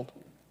God-filled.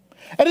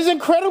 It is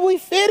incredibly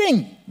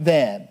fitting,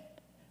 then,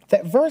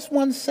 that verse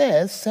 1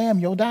 says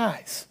Samuel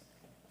dies.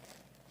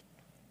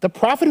 The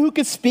prophet who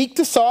could speak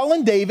to Saul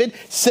and David,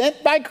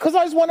 sent by, because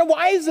I was wondering,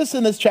 why is this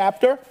in this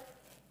chapter?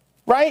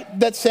 Right?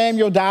 That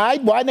Samuel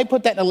died. Why didn't they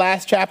put that in the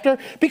last chapter?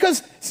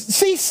 Because,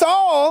 see,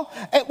 Saul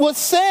was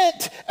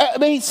sent,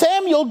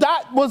 Samuel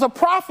was a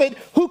prophet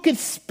who could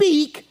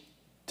speak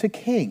to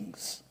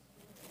kings.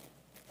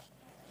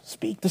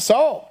 Speak to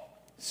Saul.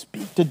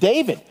 Speak to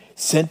David.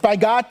 Sent by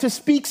God to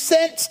speak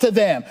sense to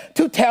them,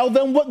 to tell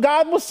them what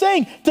God was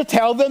saying, to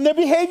tell them their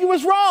behavior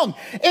was wrong.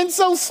 And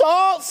so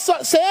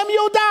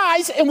Samuel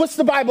dies, and what's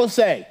the Bible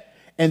say?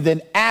 And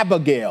then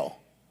Abigail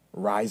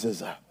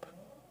rises up.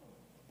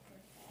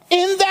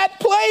 In that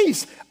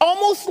place,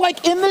 almost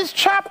like in this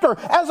chapter,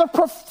 as a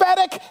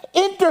prophetic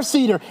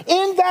interceder,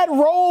 in that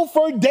role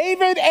for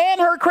David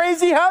and her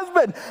crazy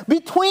husband,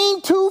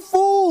 between two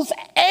fools,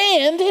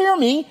 and, hear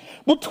me,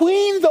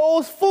 between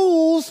those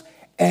fools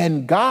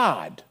and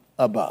God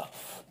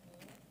above.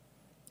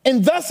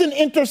 And thus an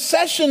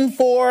intercession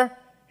for,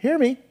 hear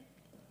me,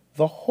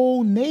 the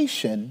whole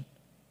nation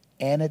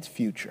and its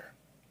future.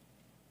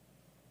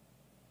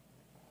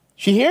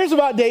 She hears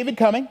about David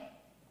coming.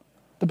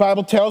 The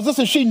Bible tells us,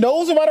 and she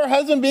knows about her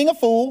husband being a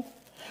fool.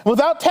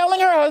 Without telling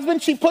her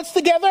husband, she puts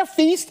together a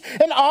feast,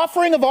 an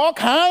offering of all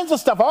kinds of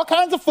stuff, all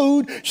kinds of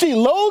food. She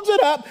loads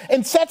it up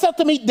and sets out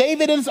to meet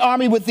David and his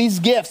army with these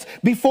gifts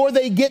before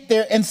they get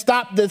there and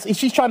stop this.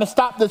 She's trying to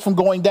stop this from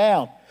going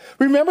down.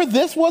 Remember,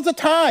 this was a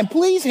time,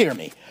 please hear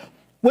me,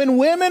 when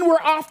women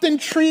were often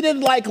treated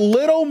like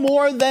little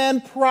more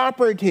than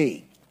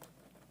property.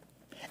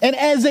 And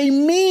as a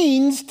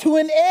means to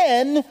an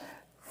end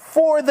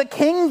for the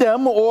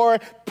kingdom or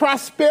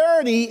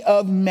prosperity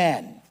of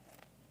men.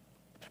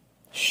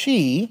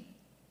 She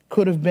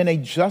could have been a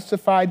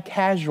justified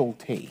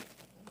casualty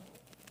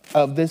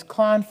of this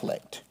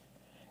conflict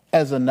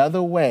as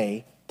another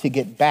way to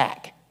get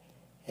back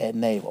at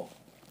Nabal.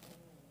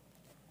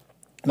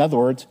 In other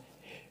words,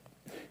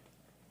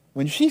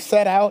 when she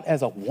set out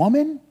as a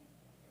woman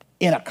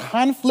in a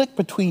conflict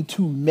between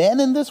two men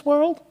in this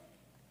world,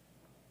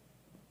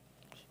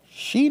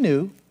 she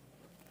knew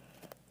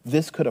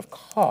this could have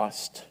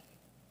cost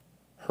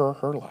her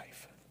her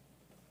life.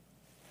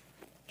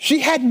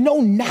 She had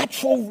no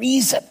natural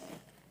reason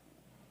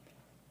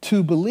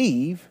to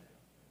believe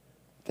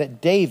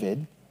that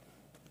David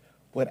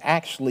would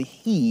actually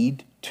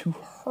heed to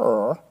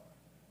her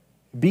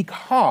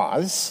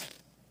because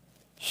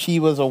she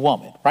was a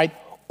woman, right?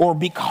 Or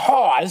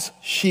because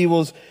she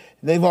was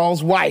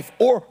Nabal's wife,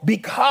 or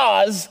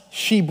because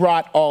she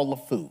brought all the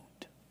food.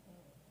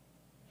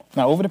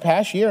 Now, over the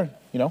past year,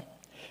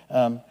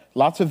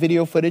 lots of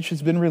video footage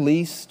has been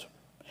released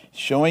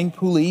showing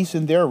police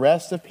and their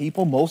arrest of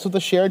people. Most of the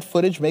shared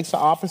footage makes the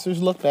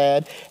officers look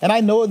bad. And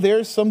I know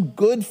there's some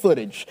good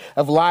footage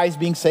of lives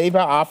being saved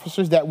by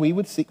officers that we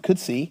could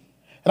see.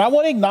 And I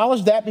want to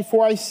acknowledge that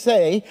before I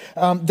say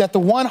that the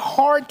one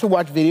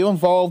hard-to-watch video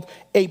involved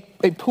a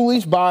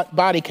police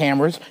body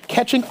cameras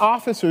catching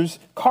officers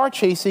car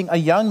chasing a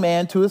young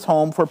man to his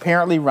home for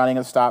apparently running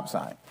a stop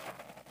sign.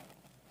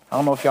 I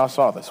don't know if y'all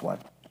saw this one.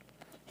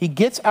 He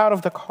gets out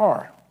of the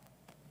car,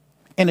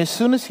 and as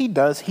soon as he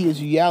does, he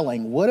is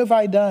yelling, "What have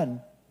I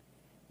done?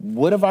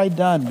 What have I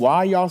done? Why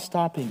are y'all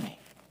stopping me?"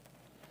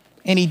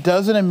 And he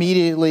does it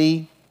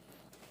immediately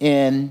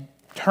in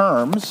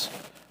terms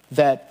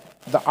that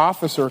the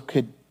officer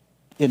could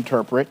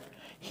interpret.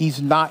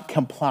 He's not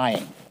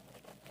complying.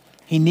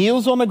 He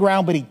kneels on the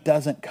ground, but he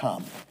doesn't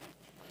come.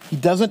 He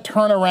doesn't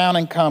turn around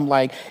and come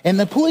and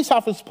the police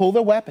officers pull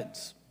their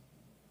weapons,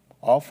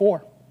 all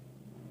four.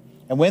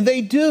 And when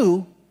they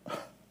do,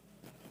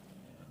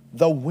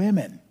 the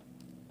women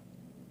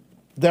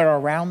that are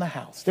around the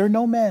house, there are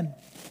no men,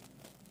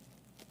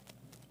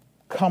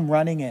 come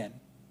running in,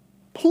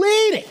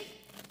 pleading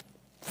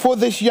for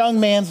this young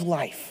man's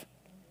life.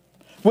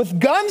 With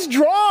guns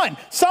drawn,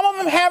 some of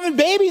them having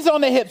babies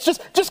on their hips,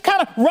 just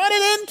kind of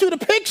running into the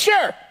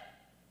picture.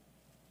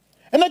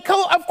 And of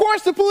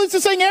course, the police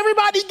are saying,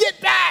 "Everybody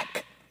get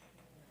back."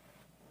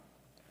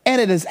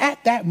 And it is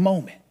at that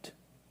moment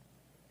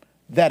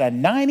that a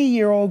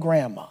 90-year-old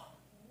grandma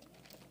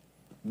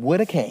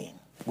with a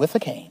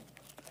cane,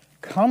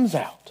 comes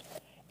out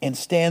and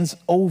stands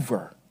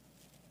over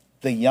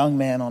the young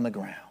man on the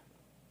ground,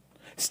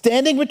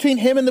 standing between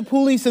him and the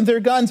police and their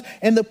guns.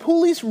 And the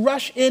police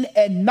rush in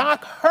and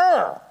knock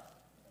her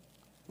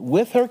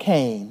with her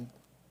cane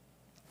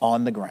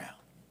on the ground.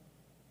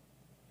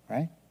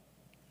 Right?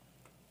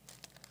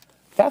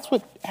 That's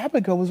what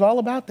Abigail was all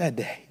about that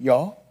day,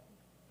 y'all.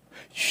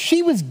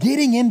 She was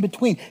getting in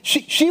between.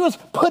 She was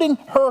putting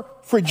her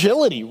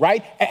fragility,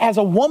 right? As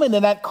a woman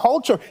in that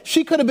culture,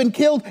 she could have been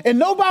killed and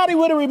nobody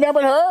would have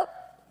remembered her.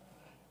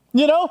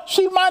 You know,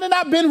 she might have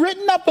not been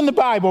written up in the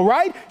Bible,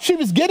 right? She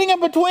was getting in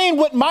between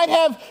what might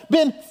have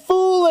been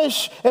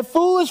foolish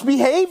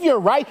behavior,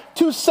 right?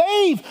 To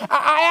save.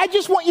 I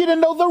just want you to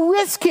know the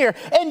risk here.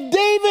 And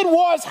David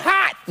was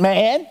hot,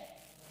 man.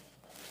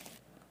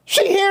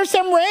 She hears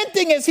him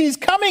ranting as he's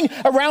coming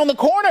around the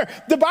corner.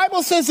 The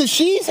Bible says that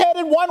she's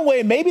headed one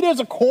way. Maybe there's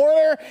a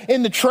corner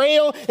in the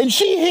trail, and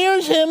she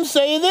hears him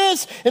say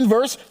this in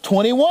verse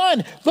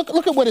 21.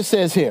 Look at what it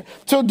says here.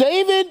 So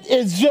David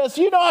is just,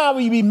 you know how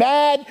you be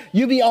mad,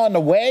 you be on the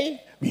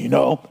way. You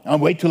know, I'll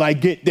wait till I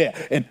get there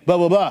and blah,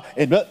 blah, blah.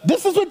 And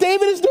this is what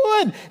David is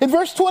doing in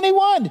verse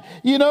 21.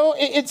 You know,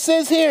 it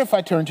says here, if I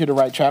turn to the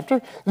right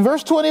chapter, in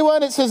verse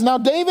 21, it says, now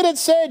David had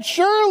said,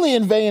 surely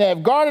in vain I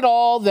have guarded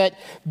all that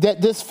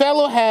this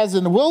fellow has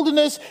in the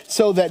wilderness,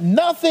 so that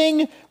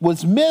nothing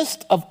was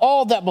missed of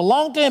all that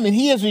belonged to him. And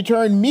he has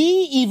returned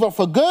me evil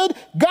for good.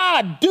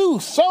 God, do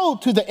so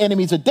to the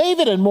enemies of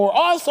David and more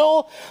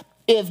also,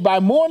 if by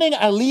morning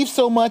I leave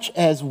so much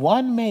as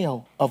one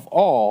male of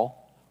all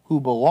who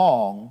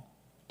belong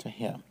to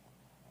him.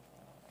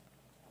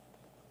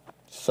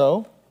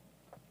 So,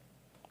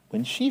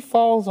 when she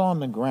falls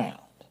on the ground,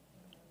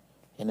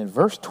 and in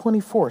verse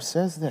 24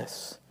 says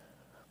this,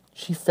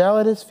 she fell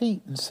at his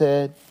feet and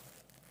said,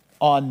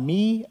 on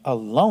me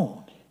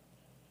alone,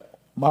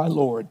 my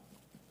Lord,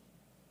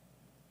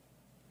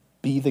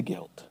 be the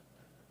guilt.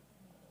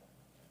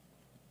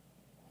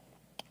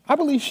 I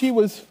believe she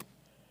was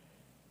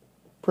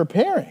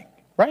preparing,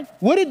 right?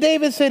 What did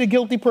David say the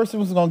guilty person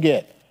was going to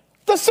get?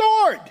 The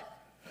sword.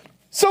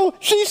 So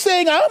she's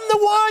saying, I'm the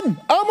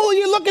one. I'm who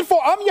you're looking for.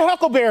 I'm your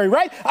huckleberry,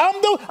 right?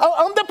 I'm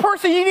the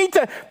person you need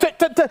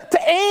to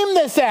aim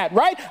this at,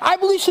 right? I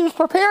believe she was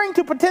preparing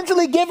to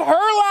potentially give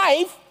her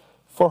life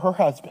for her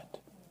husband,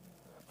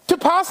 to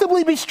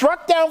possibly be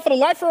struck down for the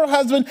life of her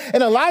husband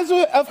and the lives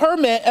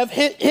of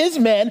his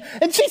men.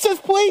 And she says,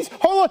 please,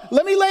 hold on,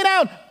 let me lay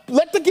down.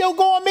 Let the guilt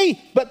go on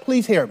me, but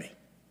please hear me.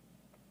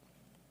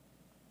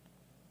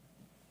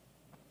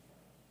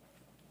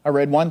 I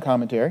read one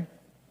commentary.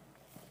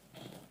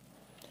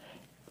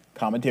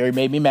 Commentary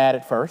made me mad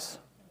at first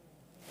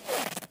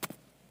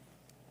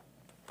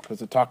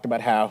because it talked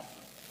about how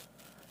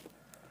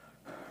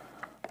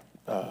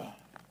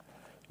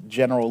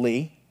General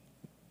Lee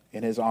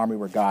and his army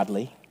were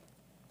godly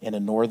and the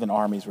northern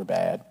armies were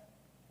bad,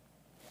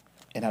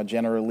 and how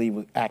General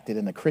Lee acted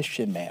in a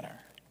Christian manner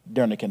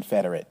during the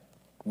Confederate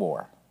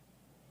War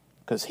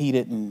because he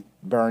didn't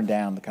burn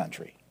down the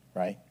country,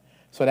 right?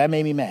 So that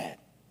made me mad.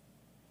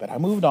 But I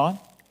moved on,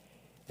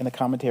 and the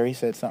commentary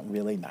said something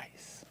really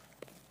nice.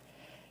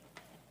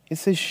 It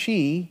says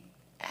she,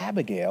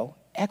 Abigail,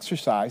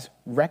 exercised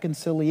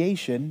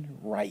reconciliation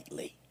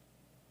rightly.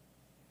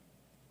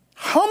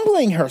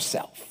 Humbling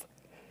herself,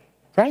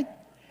 right?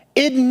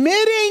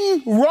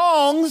 Admitting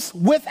wrongs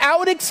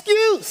without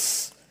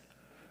excuse.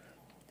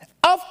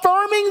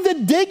 Affirming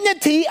the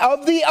dignity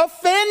of the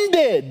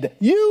offended.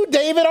 You,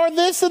 David, are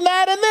this and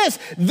that and this.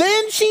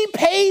 Then she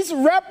pays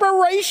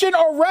reparation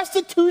or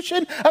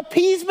restitution,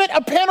 appeasement,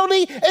 a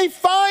penalty, a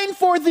fine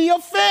for the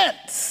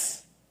offense.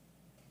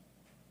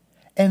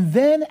 And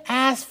then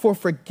asks for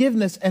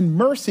forgiveness and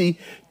mercy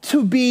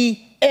to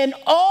be an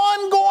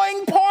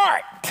ongoing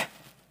part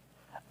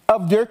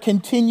of their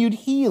continued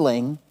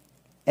healing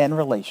and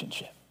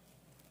relationship.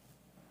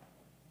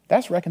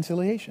 That's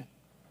reconciliation.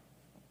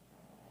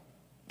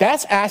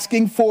 That's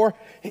asking for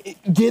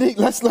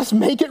let's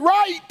make it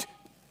right.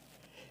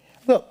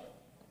 Look,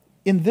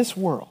 in this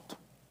world,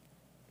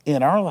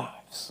 in our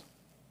lives,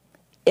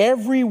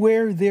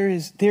 everywhere there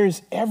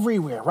is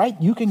everywhere, right?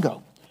 You can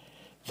go.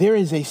 There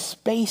is a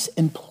space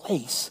and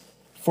place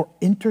for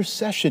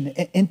intercession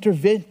and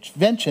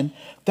intervention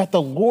that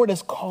the Lord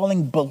is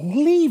calling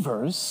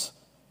believers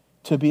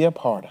to be a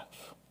part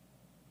of.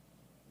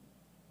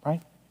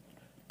 Right?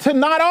 To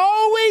not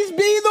always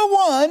be the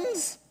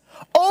ones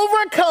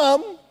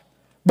overcome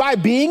by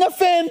being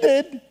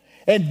offended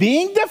and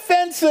being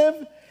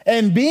defensive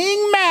and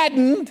being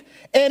maddened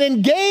and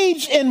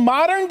engaged in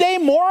modern day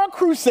moral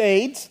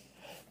crusades,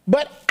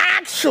 but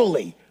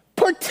actually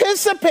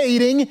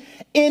participating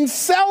in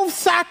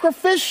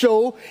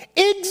self-sacrificial,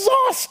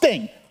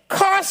 exhausting,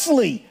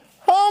 costly,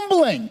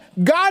 humbling,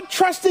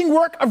 God-trusting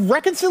work of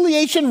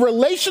reconciliation,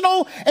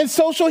 relational and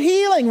social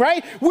healing,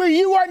 right? Where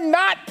you are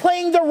not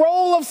playing the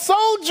role of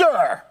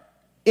soldier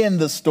in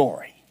the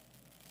story,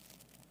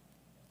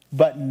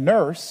 but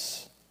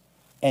nurse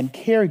and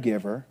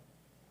caregiver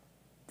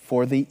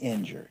for the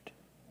injured.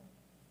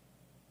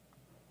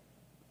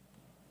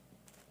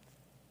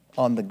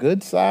 On the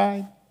good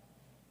side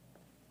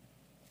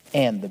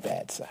and the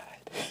bad side.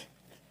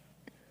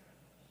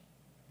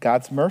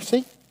 God's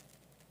mercy.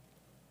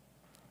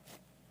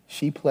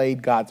 She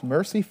played God's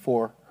mercy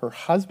for her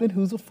husband,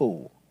 who's a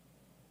fool,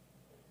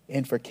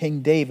 and for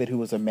King David, who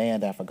was a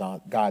man after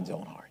God's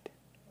own heart.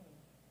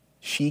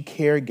 She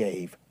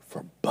caregave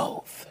for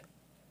both.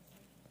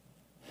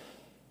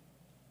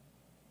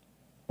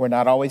 We're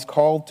not always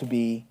called to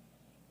be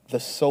the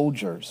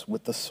soldiers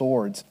with the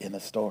swords in a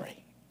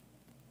story.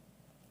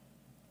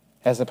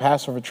 As a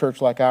pastor of a church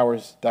like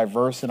ours,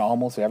 diverse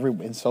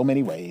in so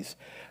many ways,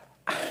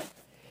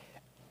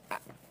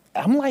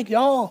 I'm like,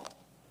 y'all,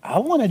 I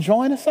want to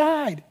join a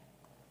side.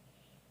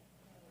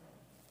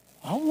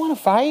 I want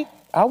to fight.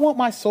 I want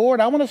my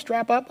sword. I want to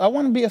strap up. I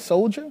want to be a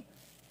soldier.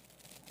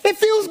 It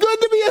feels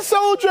good to be a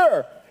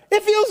soldier.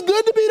 It feels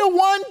good to be the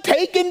one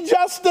taking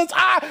justice.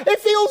 It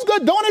feels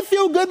good. Don't it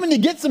feel good when you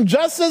get some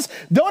justice?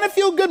 Don't it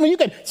feel good when you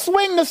can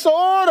swing the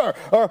sword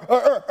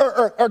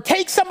or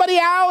take somebody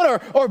out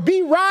or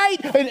be right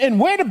and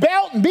wear the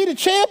belt and be the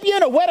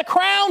champion or wear the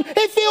crown?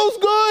 It feels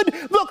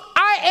good. Look,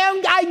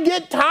 I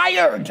get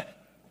tired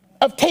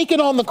of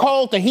taking on the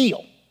call to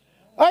heal.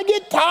 I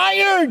get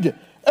tired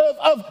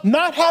of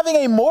not having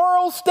a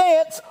moral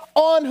stance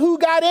on who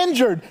got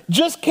injured,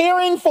 just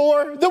caring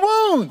for the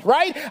wound,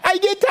 right? I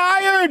get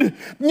tired,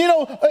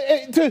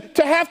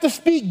 to have to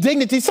speak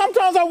dignity.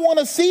 Sometimes I want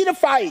to see the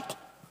fight.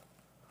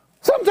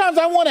 Sometimes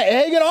I want to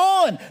egg it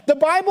on. The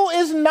Bible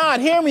is not,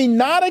 hear me,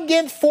 not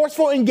against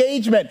forceful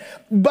engagement,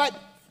 but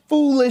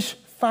foolish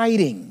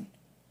fighting.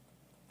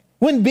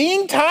 When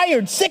being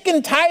tired, sick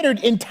and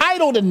tired,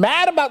 entitled and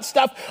mad about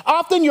stuff,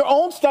 often your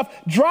own stuff,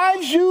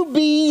 drives you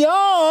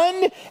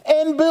beyond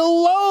and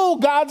below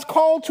God's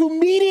call to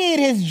mediate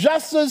his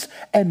justice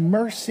and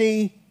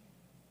mercy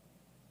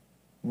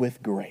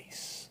with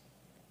grace.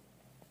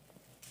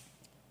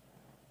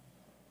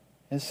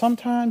 And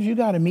sometimes you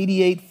got to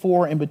mediate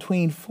for and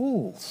between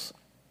fools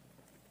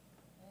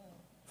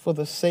for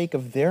the sake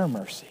of their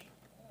mercy.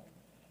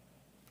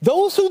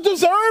 Those who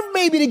deserve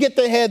maybe to get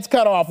their heads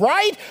cut off,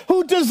 right?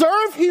 Who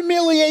deserve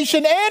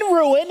humiliation and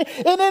ruin,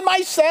 and then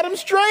might set them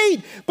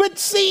straight. But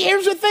see,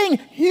 here's the thing.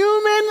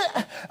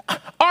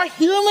 Our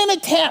human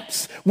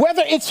attempts,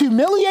 whether it's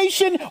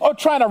humiliation or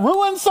trying to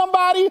ruin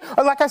somebody,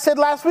 or like I said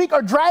last week,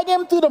 or drag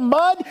them through the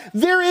mud,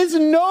 there is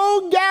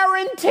no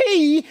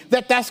guarantee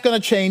that that's going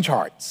to change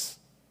hearts.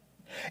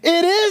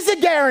 It is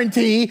a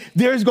guarantee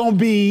there's going to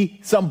be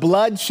some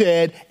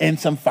bloodshed and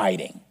some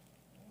fighting.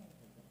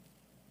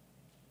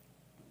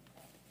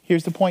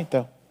 Here's the point,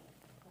 though.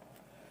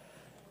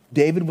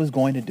 David was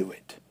going to do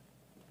it.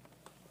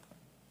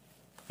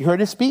 You heard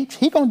his speech?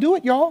 He going to do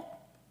it, y'all.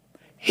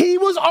 He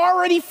was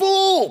already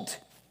fooled.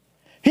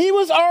 He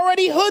was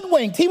already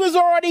hoodwinked. He was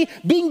already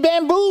being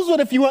bamboozled,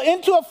 if you will,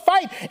 into a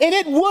fight. And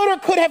it would or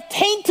could have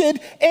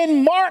tainted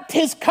and marked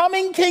his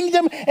coming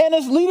kingdom and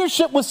his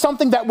leadership with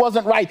something that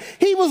wasn't right.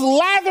 He was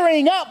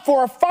lathering up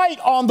for a fight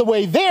on the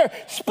way there,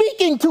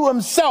 speaking to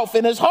himself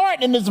in his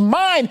heart and his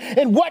mind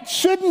and what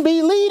shouldn't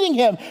be leading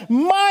him,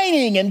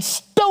 mining and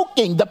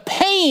stoking the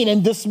pain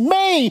and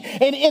dismay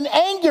and in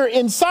anger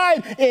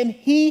inside. And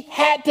he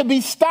had to be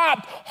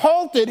stopped,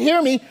 halted,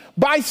 hear me,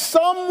 by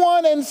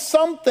someone and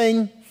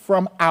something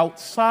from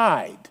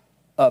outside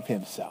of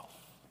himself.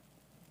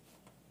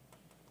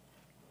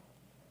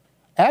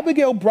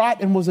 Abigail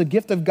brought and was a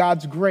gift of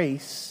God's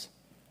grace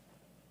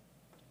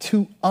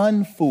to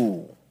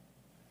unfool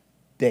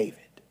David,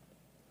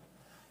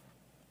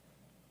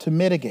 to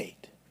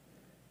mitigate,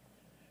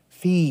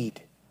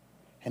 feed,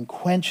 and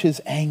quench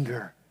his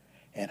anger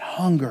and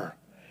hunger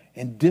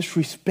and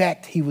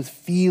disrespect he was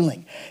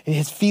feeling.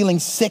 His feeling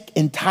sick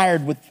and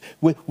tired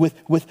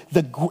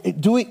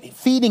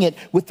feeding it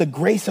with the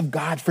grace of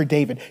God for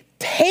David.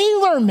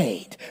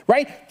 Tailor-made,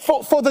 right?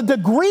 For the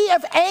degree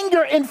of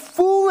anger and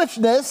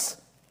foolishness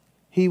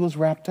he was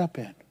wrapped up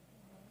in.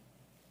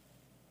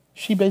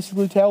 She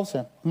basically tells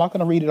him, I'm not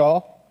going to read it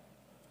all.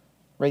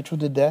 Rachel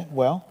did that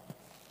well.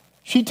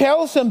 She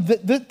tells him,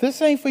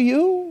 this ain't for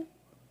you.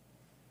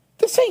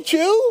 This ain't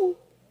you.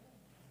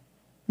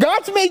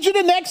 God's made you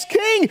the next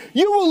king.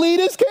 You will lead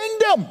his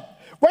kingdom,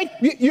 right?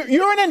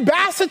 You're an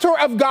ambassador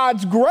of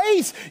God's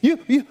grace. You're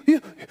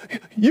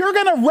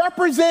going to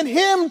represent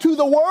him to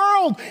the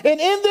world.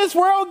 And in this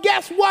world,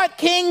 guess what,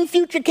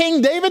 future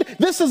King David?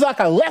 This is like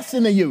a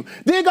lesson to you.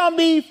 There are going to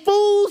be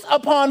fools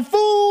upon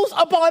fools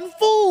upon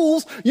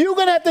fools you're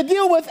going to have to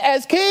deal with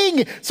as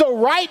king. So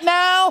right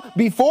now,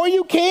 before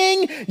you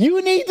king,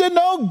 you need to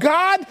know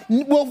God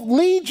will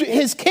lead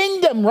his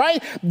kingdom,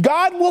 right?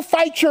 God will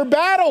fight your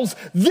battles.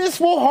 This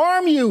will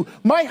harm you.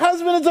 My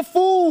husband is a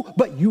fool,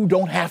 but you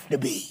don't have to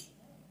be.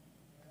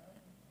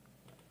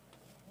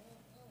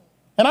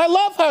 And I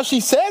love how she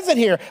says it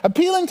here,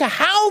 appealing to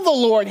how the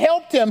Lord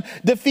helped him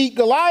defeat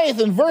Goliath.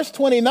 In verse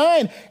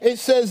 29, it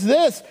says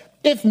this,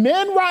 If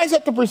men rise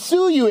up to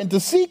pursue you and to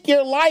seek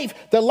your life,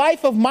 the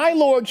life of my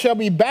Lord shall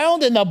be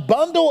bound in a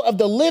bundle of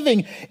the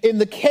living in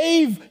the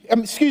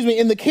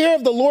in the care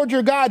of the Lord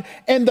your God,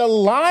 and the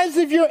lives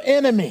of your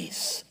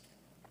enemies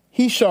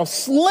he shall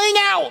sling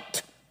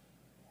out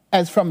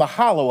as from the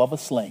hollow of a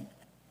sling.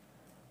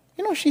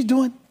 You know what she's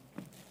doing?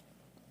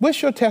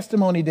 What's your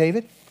testimony,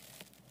 David,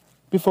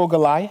 before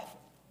Goliath?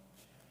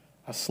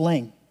 A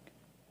sling.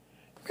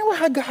 Remember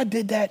how God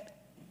did that?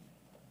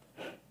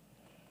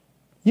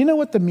 You know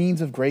what the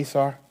means of grace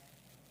are?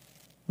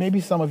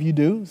 Maybe some of you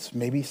do,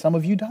 maybe some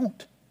of you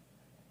don't.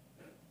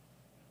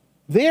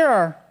 There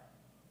are,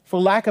 for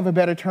lack of a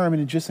better term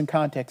and just in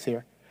context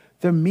here,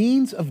 the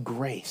means of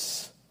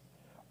grace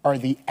are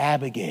the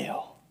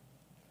Abigail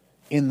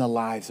in the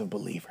lives of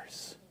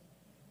believers.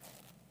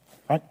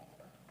 Right?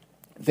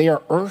 They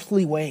are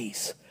earthly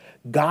ways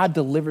God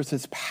delivers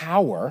his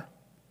power,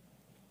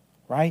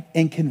 right,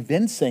 in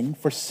convincing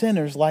for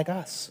sinners like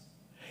us.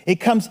 It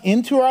comes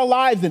into our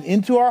lives and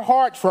into our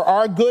hearts for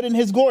our good and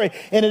his glory.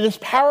 And it is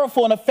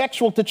powerful and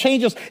effectual to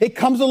change us. It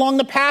comes along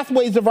the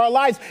pathways of our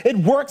lives. It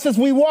works as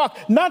we walk.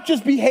 Not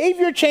just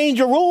behavior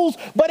change or rules,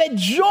 but it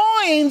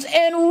joins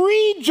and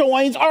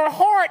rejoins our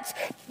hearts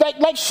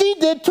like she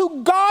did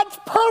to God's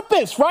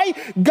purpose, right?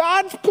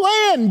 God's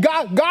plan,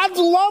 God's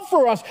love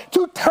for us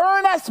to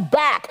turn us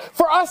back,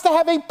 for us to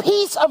have a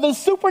piece of his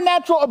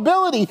supernatural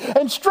ability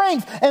and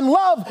strength and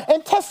love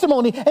and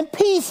testimony and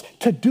peace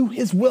to do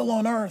his will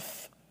on earth.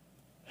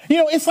 You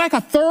know, it's like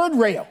a third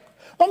rail.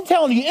 I'm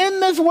telling you,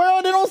 in this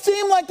world, it don't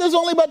seem like there's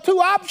only but two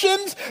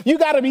options. You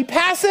got to be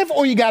passive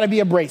or you got to be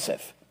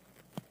abrasive.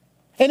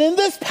 And in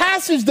this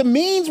passage, the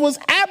means was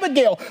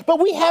Abigail. But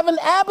we have an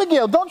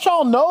Abigail. Don't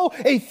y'all know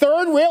a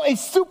third rail, a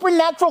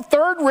supernatural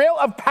third rail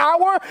of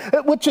power,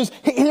 which is,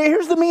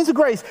 here's the means of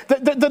grace,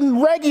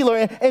 the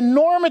regular and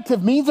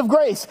normative means of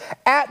grace,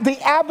 at the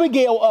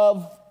Abigail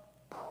of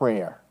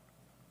prayer.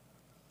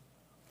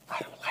 I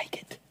don't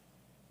like it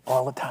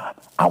all the time.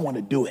 I want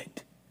to do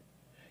it.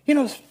 You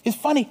know, it's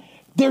funny.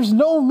 There's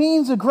no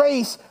means of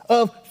grace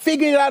of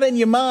figuring it out in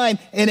your mind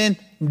and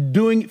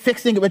then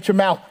fixing it with your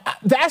mouth.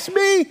 That's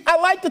me. I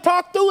like to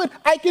talk through it.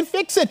 I can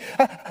fix it.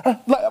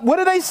 What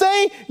do they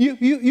say?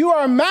 You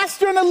are a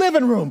master in the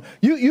living room.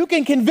 You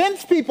can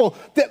convince people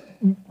that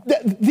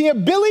the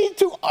ability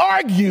to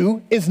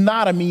argue is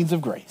not a means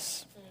of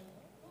grace.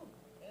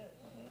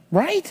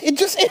 Right? It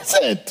just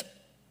isn't.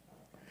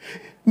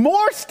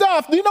 More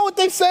stuff. Do you know what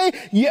they say?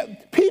 Yeah,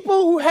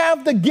 people who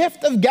have the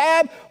gift of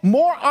gab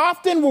more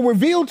often will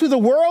reveal to the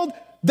world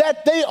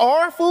that they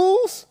are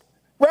fools,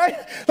 right?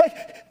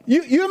 Like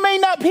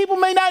people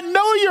may not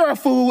know you're a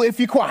fool if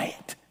you're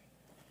quiet.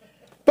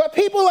 But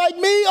people like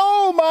me,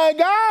 oh my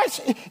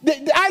gosh,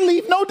 I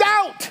leave no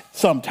doubt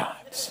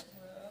sometimes.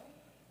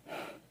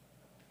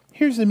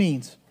 Here's the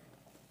means.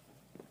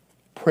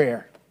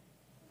 Prayer.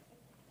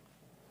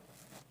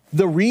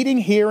 The reading,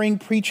 hearing,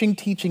 preaching,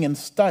 teaching, and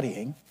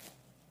studying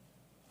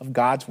of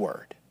God's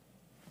word.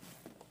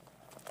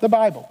 The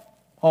Bible.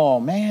 Oh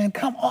man,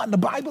 come on, the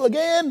Bible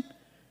again.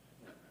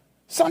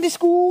 Sunday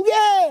school,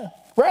 yeah,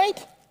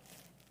 right?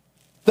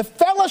 The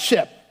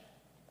fellowship,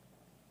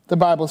 the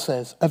Bible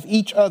says, of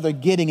each other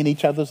getting in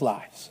each other's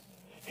lives.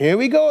 Here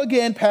we go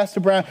again,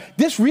 Pastor Brown.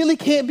 This really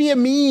can't be a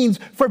means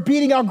for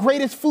beating our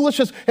greatest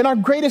foolishness and our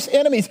greatest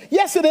enemies.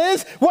 Yes, it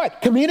is.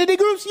 What? Community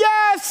groups?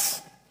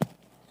 Yes.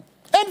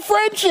 And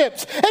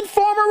friendships and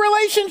former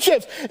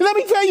relationships. Let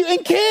me tell you,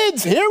 and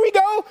kids, here we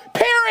go,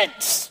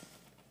 parents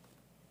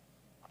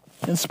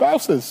and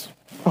spouses.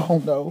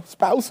 Oh no,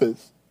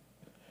 spouses.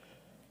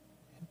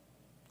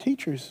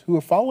 Teachers who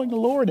are following the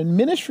Lord and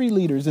ministry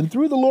leaders and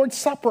through the Lord's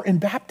Supper and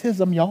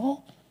baptism,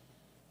 y'all.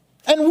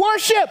 And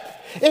worship.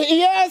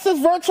 Yes,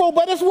 it's virtual,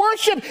 but it's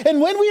worship.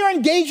 And when we are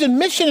engaged in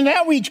mission and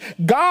outreach,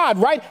 God,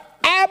 right?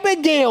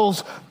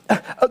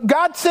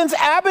 God sends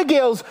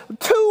Abigails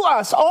to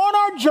us on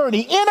our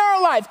journey, in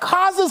our life,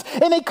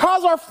 and they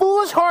cause our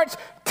foolish hearts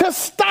to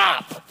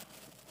stop,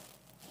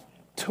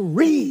 to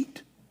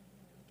read,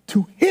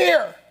 to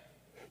hear,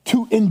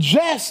 to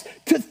ingest,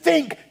 to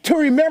think, to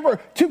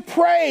remember, to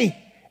pray,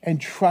 and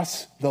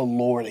trust the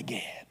Lord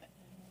again.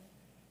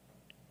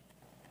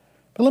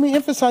 But let me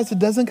emphasize, it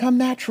doesn't come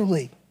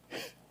naturally.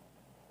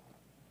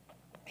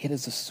 It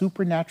is a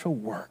supernatural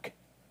work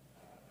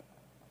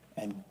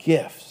and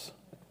gifts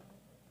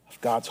of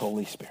God's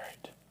Holy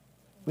Spirit.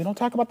 We don't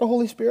talk about the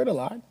Holy Spirit a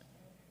lot.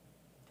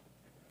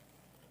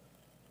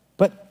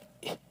 But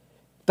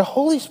the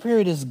Holy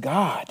Spirit is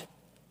God,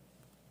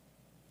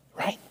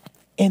 right?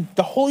 And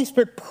the Holy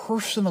Spirit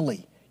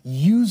personally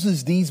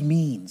uses these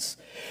means,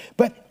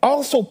 but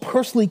also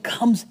personally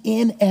comes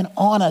in and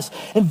on us.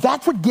 And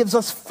that's what gives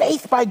us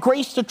faith by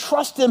grace to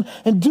trust him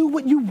and do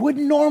what you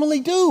wouldn't normally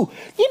do.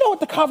 You know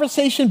what the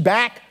conversation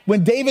back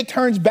when David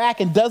turns back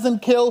and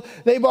doesn't kill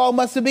Nabal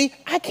must be?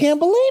 I can't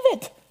believe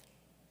it.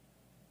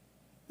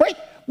 Right?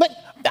 Like,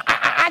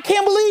 I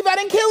can't believe I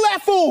didn't kill that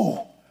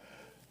fool.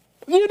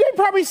 They're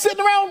probably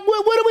sitting around,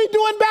 what are we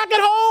doing back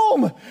at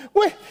home?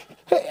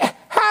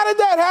 How did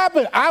that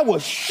happen? I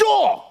was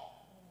sure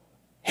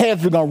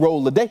heads were going to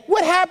roll today.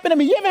 What happened to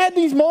me? You ever had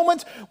these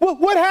moments?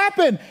 What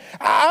happened?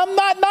 I'm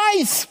not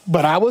nice,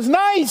 but I was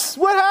nice.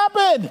 What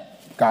happened?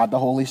 God, the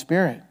Holy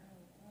Spirit.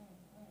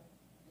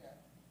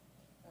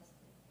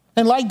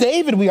 And like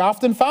David, we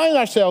often find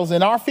ourselves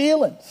in our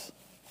feelings,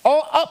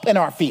 all up in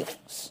our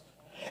feelings,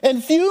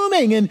 and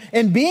fuming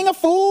and being a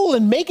fool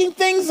and making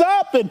things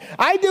up. And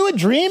I do it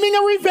dreaming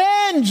of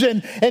revenge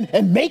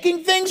and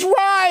making things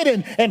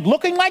right and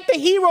looking like the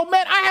hero.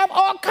 Man, I have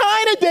all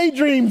kind of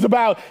daydreams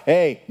about,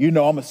 hey, I'm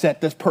going to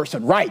set this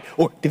person right.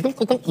 Or,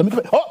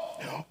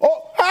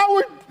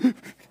 Howard,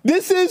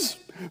 this is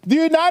the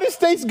United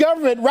States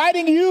government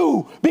writing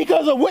you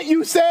because of what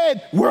you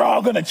said. We're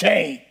all going to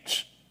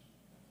change.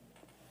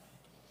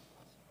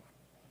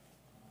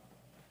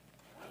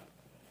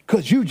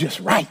 Because you just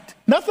right.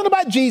 Nothing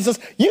about Jesus.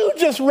 You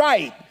just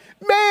right.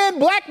 Man,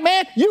 black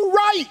man, you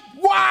right.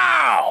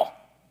 Wow.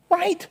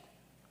 Right?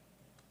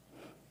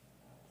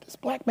 This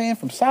black man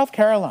from South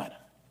Carolina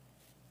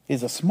is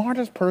the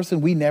smartest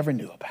person we never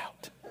knew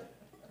about.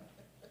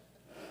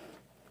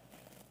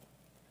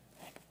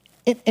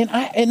 And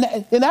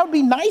that would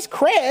be nice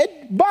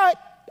cred,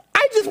 but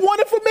I just want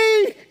it for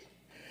me.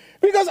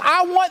 Because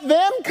I want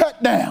them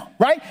cut down,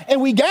 right? And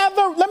we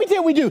gather, let me tell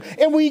you what we do.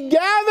 And we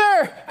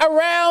gather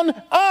around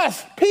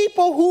us,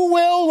 people who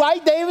will,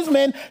 like David's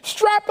men,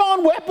 strap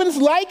on weapons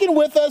like and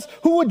with us,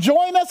 who will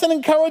join us and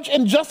encourage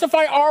and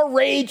justify our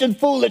rage and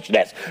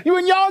foolishness.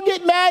 When y'all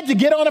get mad, you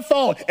get on the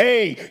phone.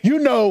 Hey,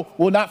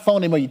 not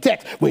phone anymore, you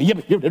text. Well,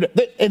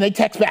 and they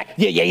text back.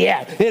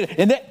 Yeah.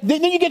 And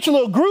then you get your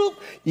little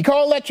group. You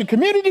call that your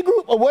community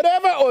group or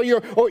whatever, or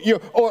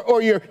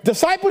your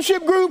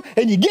discipleship group,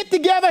 and you get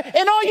together,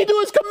 and all you do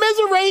is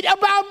commiserate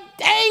about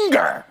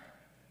anger.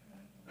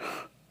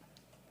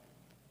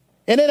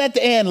 And then at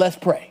the end, let's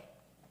pray.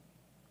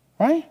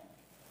 Right?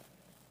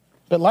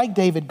 But like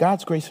David,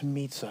 God's grace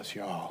meets us,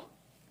 y'all,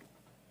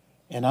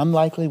 in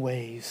unlikely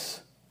ways.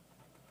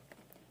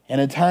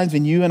 And at times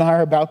when you and I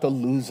are about to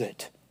lose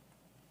it,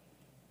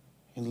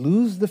 and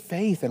lose the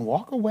faith and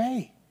walk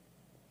away,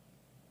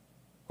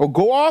 or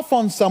go off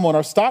on someone,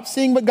 or stop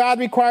seeing what God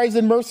requires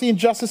in mercy and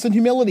justice and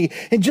humility,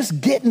 and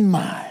just get in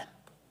mind.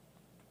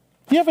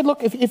 You ever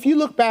look, if you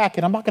look back,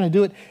 and I'm not going to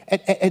do it,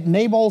 at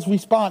Nabal's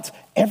response,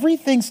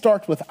 everything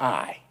starts with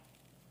I.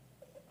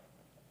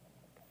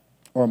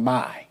 Or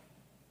my.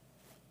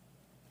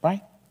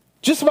 Right?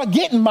 Just about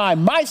getting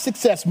my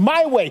success,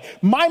 my way,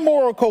 my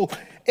moral code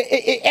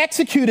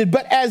executed,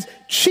 but as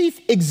chief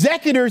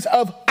executors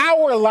of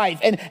our life.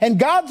 And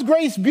God's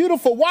grace,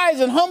 beautiful, wise,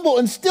 and humble,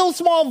 and still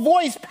small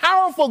voice,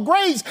 powerful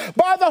grace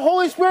by the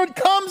Holy Spirit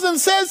comes and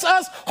says to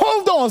us,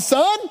 hold on,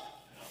 son.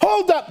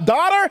 Hold up,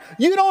 daughter.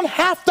 You don't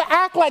have to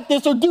act like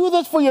this or do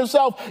this for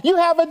yourself. You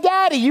have a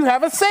daddy. You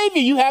have a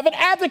savior. You have an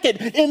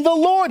advocate in the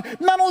Lord,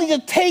 not only to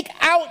take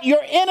out your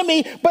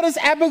enemy, but as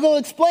Abigail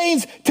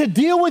explains, to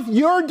deal with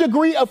your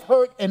degree of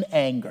hurt and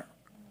anger.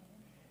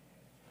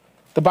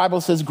 The Bible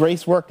says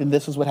grace worked, and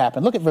this is what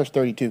happened. Look at verse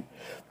 32.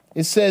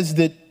 It says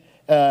that,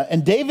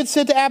 and David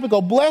said to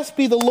Abigail, blessed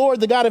be the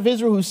Lord, the God of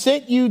Israel, who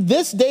sent you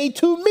this day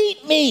to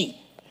meet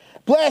me.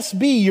 Blessed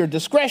be your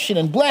discretion,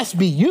 and blessed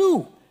be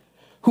you,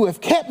 who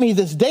have kept me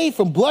this day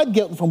from blood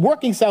guilt and from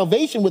working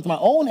salvation with my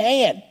own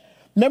hand.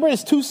 Remember,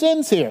 there's two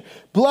sins here.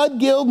 Blood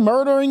guilt,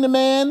 murdering the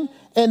man,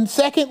 and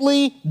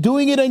secondly,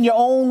 doing it on your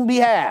own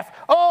behalf.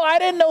 Oh, I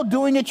didn't know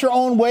doing it your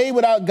own way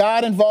without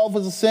God involved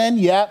was a sin.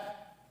 Yep.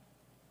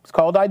 It's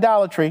called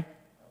idolatry.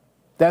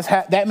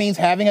 That means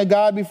having a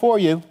God before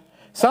you.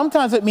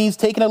 Sometimes it means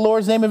taking the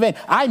Lord's name in vain.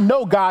 I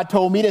know God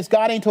told me this.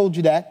 God ain't told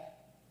you that.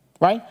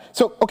 Right?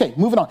 So, okay,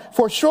 moving on.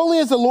 For surely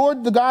as the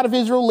Lord, the God of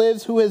Israel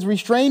lives, who has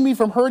restrained me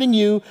from hurting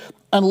you,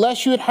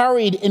 unless you had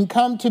hurried and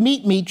come to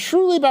meet me,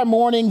 truly by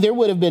morning there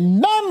would have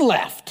been none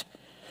left,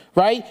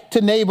 right,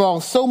 to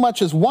Nabal, so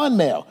much as one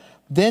male.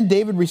 Then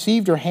David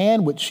received her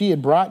hand, which she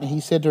had brought, and he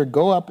said to her,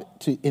 go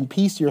up in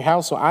peace to your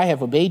house, so I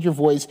have obeyed your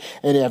voice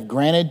and have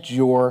granted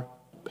your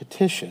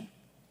petition.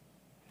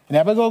 And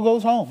Abigail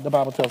goes home, the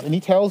Bible tells. And he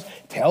tells,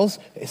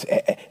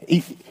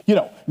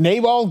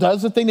 Nabal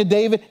does the thing to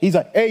David. He's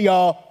like, hey,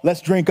 y'all,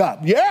 let's drink up.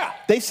 Yeah,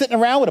 they sitting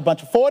around with a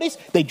bunch of 40s.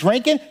 They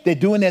drinking. They're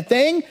doing their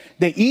thing.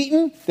 They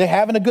eating. They're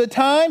having a good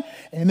time.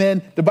 And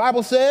then the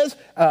Bible says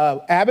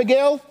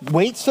Abigail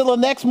waits till the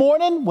next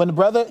morning when the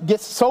brother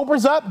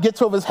sobers up,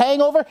 gets over his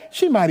hangover.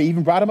 She might have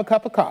even brought him a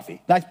cup of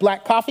coffee. Nice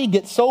black coffee,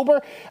 get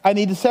sober. I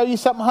need to tell you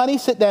something, honey.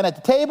 Sit down at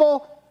the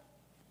table.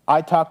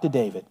 I talked to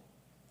David.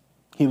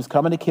 He was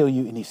coming to kill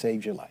you, and he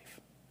saved your life.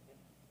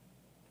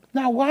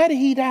 Now, why did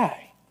he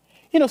die?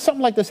 Something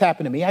like this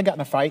happened to me. I got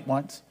in a fight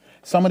once.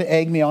 Somebody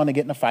egged me on to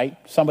get in a fight.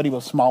 Somebody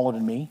was smaller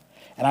than me.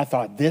 And I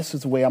thought, this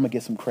is the way I'm going to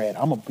get some cred.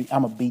 I'm going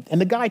to beat. And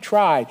the guy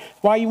tried.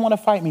 Why you want to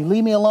fight me?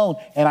 Leave me alone.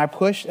 And I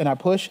pushed, and I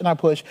pushed, and I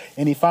pushed.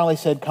 And he finally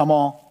said, come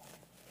on.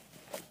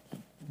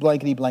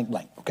 Blankety blank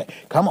blank. Okay,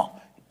 come on.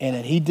 And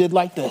then he did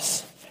like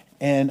this.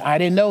 And I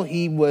didn't know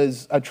he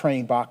was a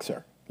trained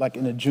boxer, like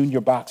in a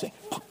junior boxing.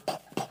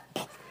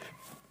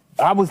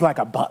 I was like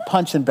a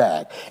punching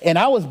bag. And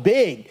I was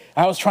big.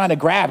 I was trying to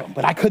grab him,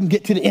 but I couldn't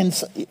get to the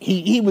inside.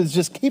 He was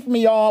just keeping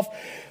me off.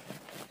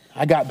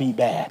 I got beat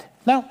bad.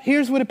 Now,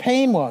 here's what the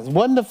pain was. It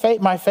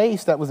wasn't my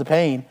face that was the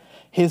pain.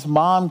 His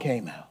mom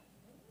came out.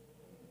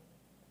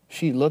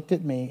 She looked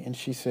at me and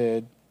she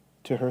said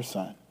to her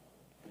son,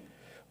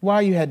 "Why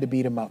you had to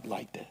beat him up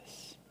like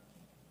this?"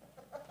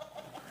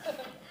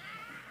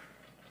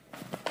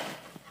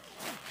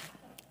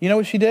 You know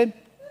what she did?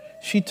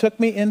 She took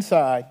me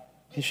inside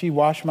and she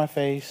washed my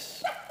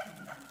face,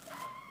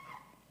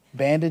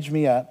 bandaged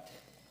me up,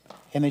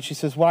 and then she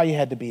says, "Why you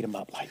had to beat him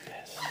up like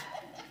this?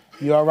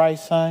 You all right,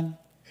 son?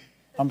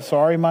 I'm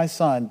sorry my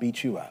son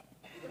beat you up."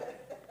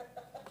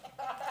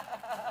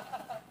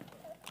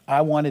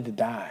 I wanted to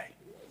die.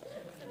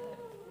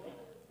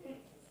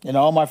 And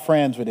all my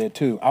friends were there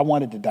too. I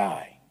wanted to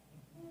die.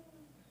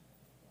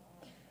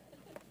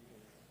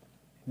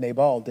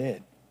 Nabal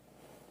did.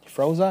 He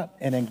froze up,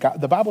 and then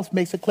God, the Bible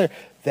makes it clear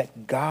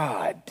that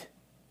God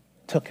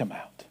took him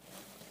out.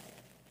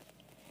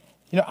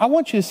 You know, I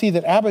want you to see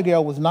that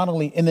Abigail was not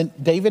only, and then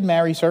David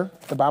marries her.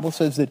 The Bible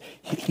says that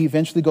he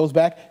eventually goes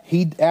back.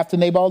 After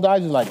Nabal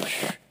dies, he's like,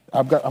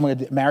 I'm going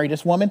to marry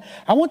this woman.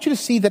 I want you to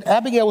see that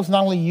Abigail was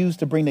not only used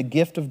to bring the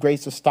gift of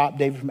grace to stop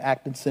David from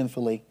acting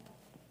sinfully,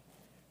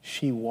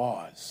 she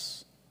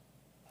was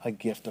a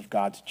gift of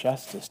God's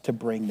justice to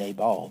bring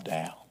Nabal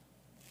down.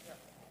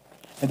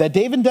 And that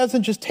David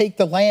doesn't just take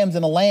the lambs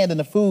and the land and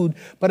the food,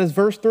 but as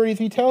verse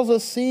 33 tells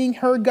us, seeing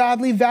her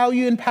godly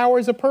value and power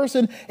as a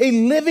person, a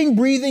living,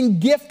 breathing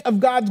gift of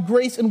God's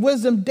grace and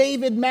wisdom,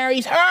 David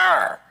marries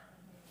her.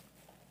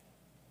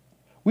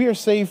 We are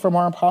saved from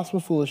our impossible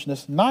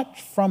foolishness, not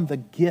from the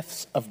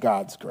gifts of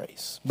God's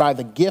grace, by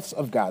the gifts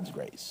of God's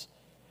grace,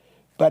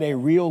 but a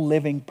real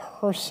living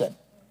person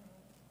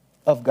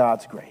of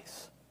God's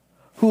grace,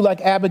 who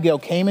like Abigail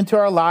came into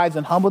our lives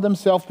and humbled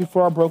himself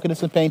before our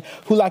brokenness and pain,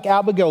 who like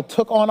Abigail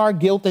took on our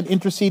guilt and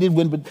interceded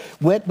when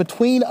went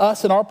between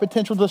us and our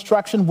potential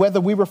destruction, whether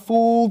we were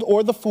fooled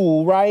or the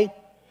fool, right?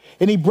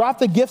 And he brought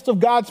the gifts of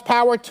God's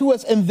power to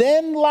us. And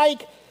then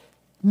like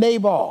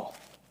Nabal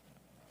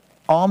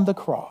on the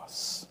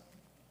cross,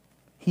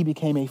 he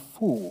became a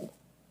fool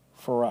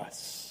for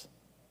us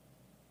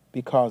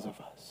because of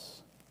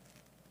us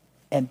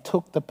and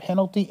took the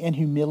penalty and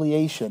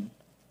humiliation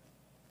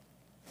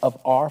of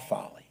our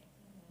folly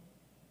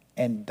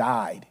and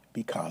died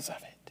because of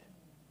it.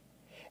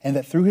 And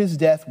that through his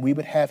death, we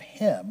would have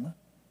him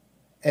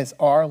as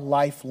our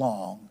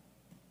lifelong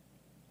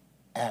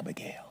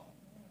Abigail.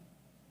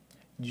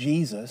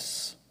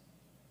 Jesus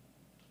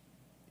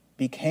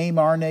became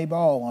our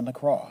Nabal on the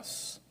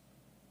cross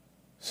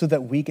so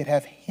that we could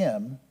have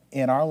him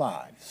in our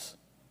lives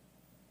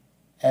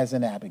as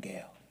an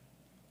Abigail.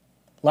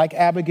 Like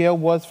Abigail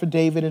was for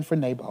David and for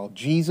Nabal,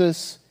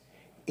 Jesus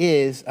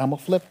is, I'm going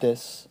to flip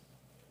this,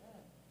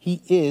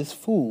 he is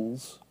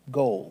fool's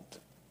gold.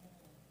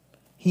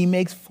 He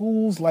makes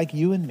fools like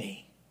you and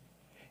me,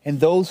 and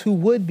those who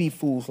would be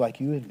fools like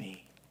you and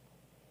me,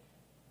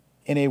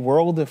 in a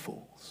world of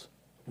fools,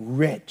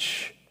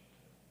 rich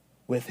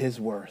with his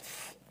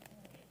worth,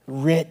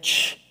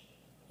 rich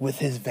with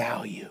his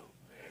value,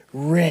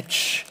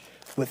 rich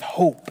with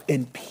hope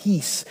and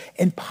peace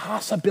and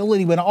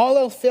possibility when all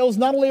else fails,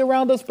 not only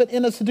around us, but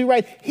in us to do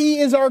right.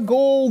 He is our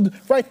gold,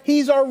 right?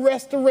 He's our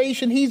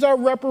restoration. He's our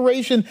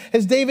reparation.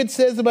 As David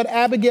says about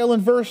Abigail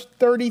in verse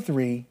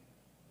 33,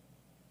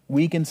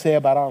 we can say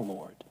about our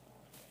Lord,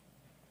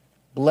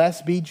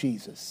 blessed be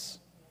Jesus,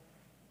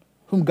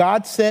 whom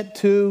God sent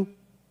to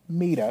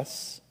meet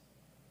us,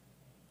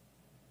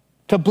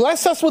 to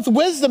bless us with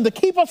wisdom, to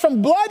keep us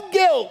from blood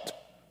guilt,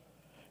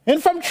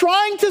 and from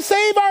trying to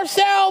save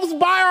ourselves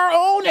by our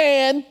own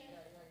hand.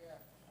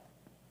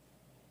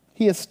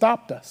 He has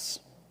stopped us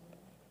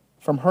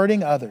from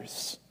hurting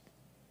others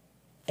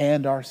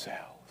and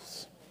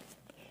ourselves.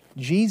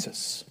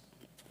 Jesus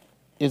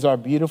is our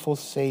beautiful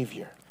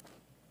Savior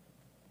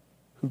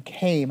who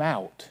came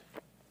out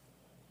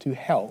to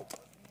help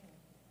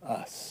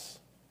us.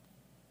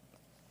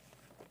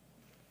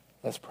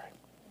 Let's pray.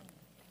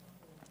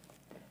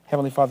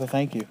 Heavenly Father,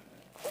 thank you.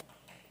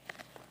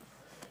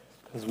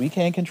 Because we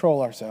can't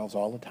control ourselves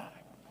all the time.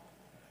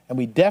 And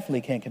we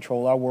definitely can't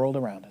control our world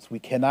around us. We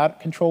cannot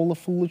control the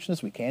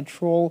foolishness. We can't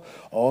control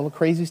all the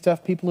crazy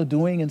stuff people are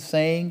doing and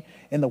saying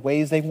in the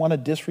ways they want to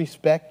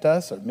disrespect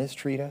us or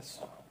mistreat us.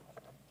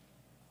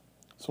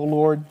 So,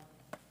 Lord,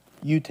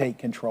 you take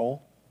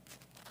control.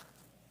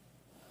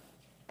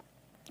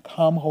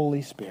 Come,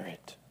 Holy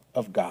Spirit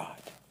of God,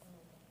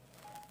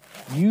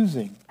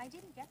 using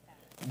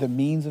the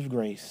means of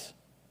grace.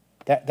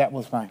 That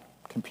was my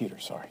computer,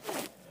 sorry.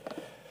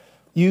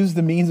 Use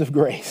the means of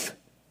grace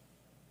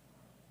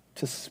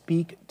to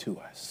speak to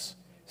us.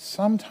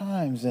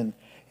 Sometimes in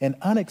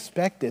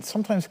unexpected,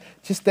 sometimes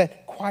just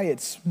that quiet,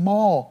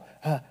 small,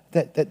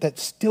 that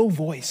still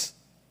voice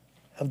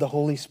of the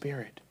Holy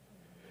Spirit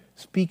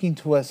speaking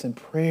to us in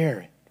prayer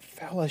and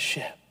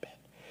fellowship, and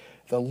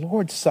the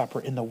Lord's Supper,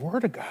 in the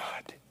Word of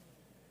God.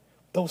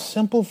 Those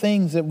simple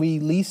things that we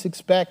least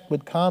expect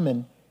would come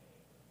and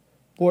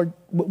Lord,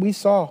 what we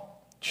saw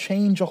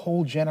change a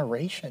whole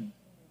generation.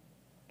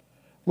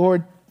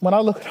 Lord, when I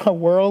look at our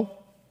world,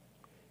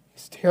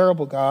 it's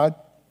terrible, God.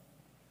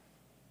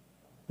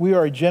 We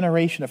are a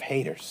generation of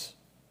haters.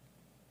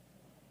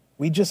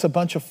 We just a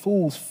bunch of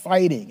fools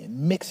fighting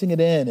and mixing it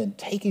in and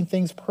taking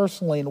things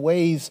personally in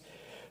ways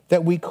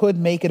that we could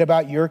make it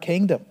about your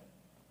kingdom.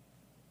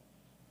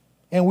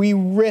 And we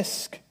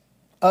risk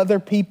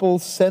other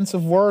people's sense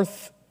of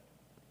worth,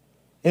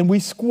 and we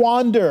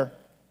squander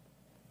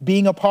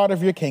being a part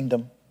of your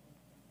kingdom.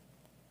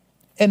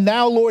 And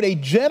now, Lord, a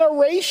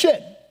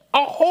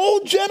whole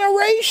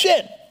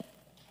generation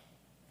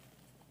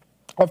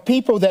of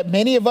people that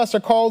many of us are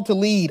called to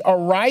lead are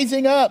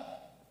rising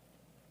up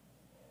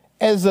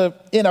as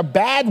in a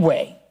bad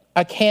way,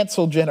 a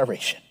canceled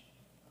generation.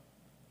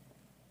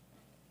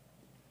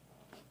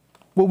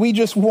 Well, we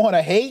just want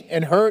to hate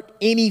and hurt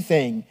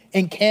anything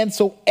and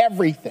cancel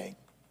everything.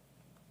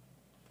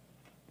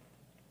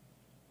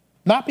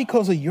 Not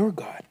because of your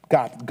God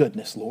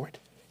goodness, Lord,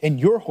 and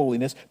your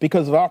holiness,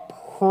 because of our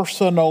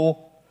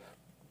personal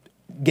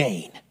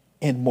gain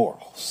in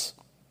morals.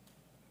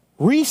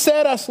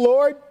 Reset us,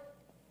 Lord.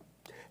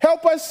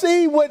 Help us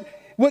see what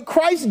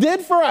Christ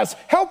did for us.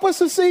 Help us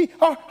to see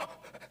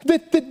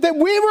that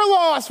we were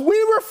lost,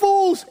 we were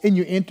fools, and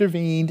you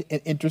intervened and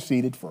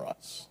interceded for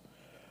us.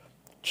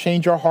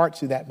 Change our hearts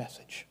through that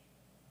message.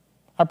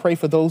 I pray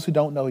for those who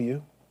don't know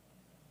you.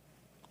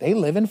 They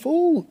live in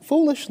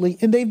foolishly,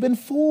 and they've been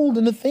fooled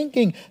into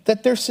thinking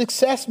that their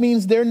success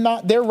means they're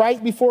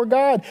right before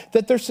God,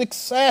 that their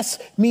success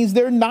means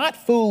they're not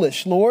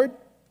foolish, Lord.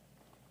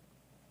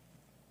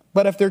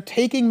 But if they're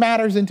taking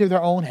matters into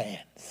their own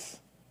hands,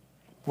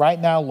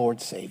 right now, Lord,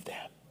 save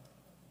them.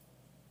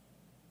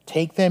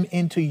 Take them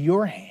into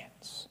your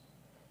hands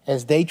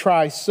as they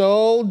try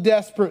so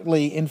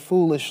desperately and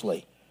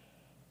foolishly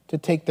to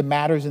take the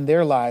matters in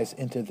their lives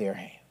into their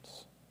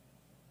hands.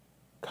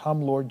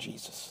 Come, Lord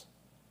Jesus.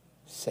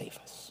 Save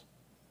us.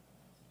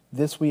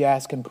 This we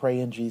ask and pray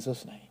in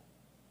Jesus' name.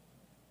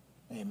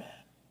 Amen.